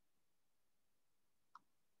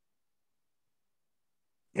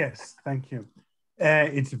 Yes, thank you.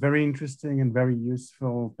 It's a very interesting and very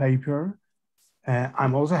useful paper.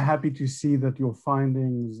 I'm also happy to see that your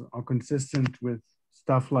findings are consistent with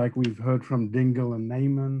stuff like we've heard from Dingle and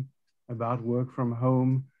Neyman about work from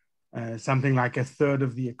home, something like a third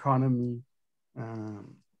of the economy,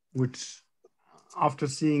 which after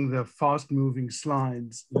seeing the fast-moving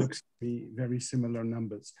slides, looks to be very similar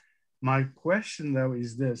numbers. My question, though,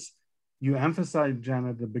 is this. You emphasized, Jan,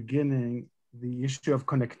 at the beginning, the issue of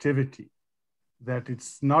connectivity, that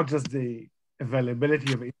it's not just the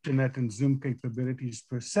availability of internet and Zoom capabilities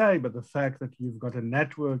per se, but the fact that you've got a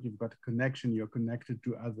network, you've got a connection, you're connected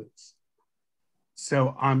to others.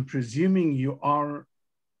 So I'm presuming you are,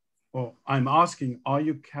 or I'm asking, are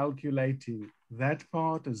you calculating that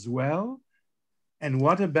part as well? And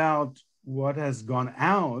what about what has gone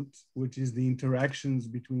out, which is the interactions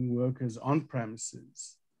between workers on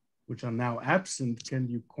premises, which are now absent? Can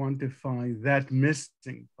you quantify that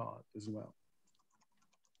missing part as well?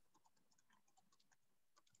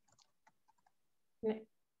 I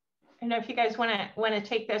don't know if you guys want to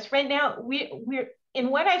take this. Right now, we're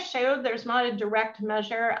in what I showed, there's not a direct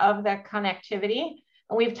measure of the connectivity.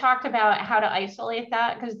 And we've talked about how to isolate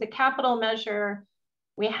that, because the capital measure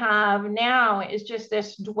we have now is just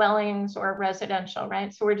this dwellings or residential,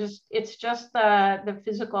 right? So it's just the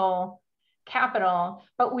physical capital,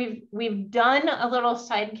 but we've done a little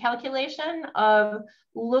side calculation of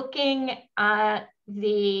looking at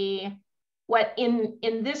what in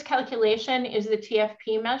this calculation is the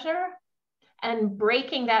TFP measure, and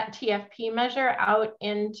breaking that TFP measure out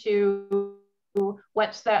into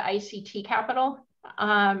what's the ICT capital,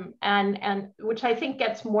 and which I think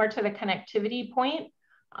gets more to the connectivity point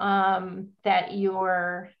that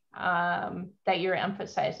you're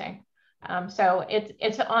emphasizing. So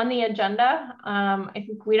it's on the agenda. I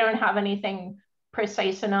think we don't have anything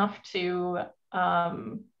precise enough to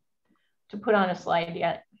put on a slide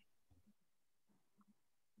yet.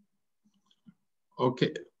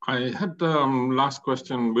 Okay, I had the last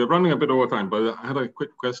question. We're running a bit over time, but I had a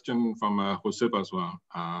quick question from Josepa as well.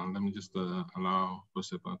 Let me just allow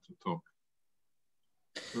Josepa to talk.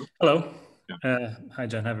 Hello. Yeah. Hi,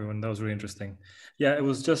 Jen, everyone. That was really interesting. Yeah, it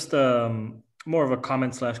was just more of a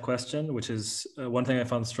comment / question, which is one thing I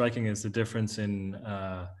found striking is the difference in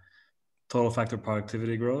total factor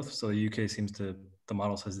productivity growth. So the UK the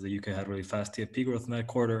model says the UK had really fast TFP growth in that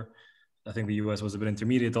quarter. I think the US was a bit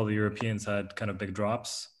intermediate. All the Europeans had kind of big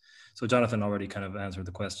drops. So Jonathan already kind of answered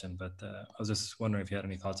the question, but I was just wondering if you had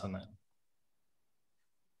any thoughts on that.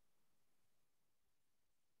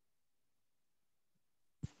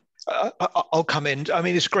 I'll come in. I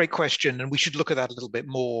mean, it's a great question, and we should look at that a little bit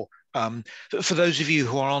more. For those of you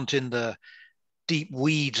who aren't in the deep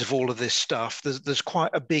weeds of all of this stuff, there's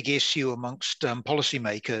quite a big issue amongst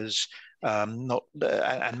policymakers,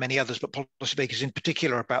 and many others, but policymakers in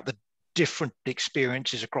particular, about the different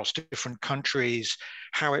experiences across different countries,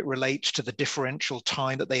 how it relates to the differential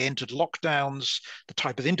time that they entered lockdowns, the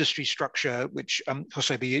type of industry structure, which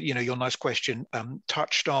Josebi, your nice question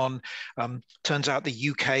touched on. Turns out the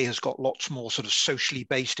UK has got lots more sort of socially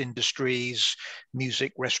based industries,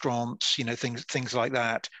 music, restaurants, things like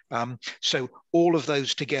that. So all of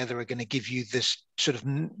those together are going to give you this sort of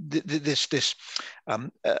this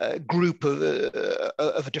group of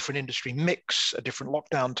a different industry mix, a different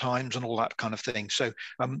lockdown times, and all that kind of thing. So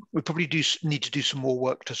we probably need to do some more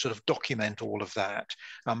work to sort of document all of that.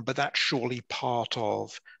 But that's surely part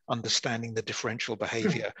of understanding the differential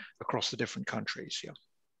behavior across the different countries. Yeah.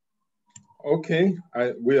 Okay,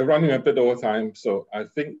 we are running a bit over time, so I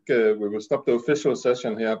think we will stop the official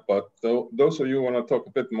session here. But those of you who want to talk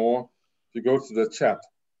a bit more, if you go to the chat,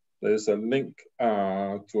 there's a link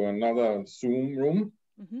to another Zoom room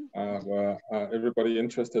where everybody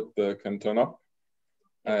interested can turn up.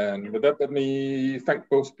 And with that, let me thank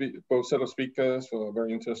both set of speakers for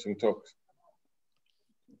very interesting talks.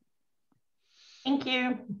 Thank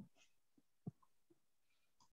you.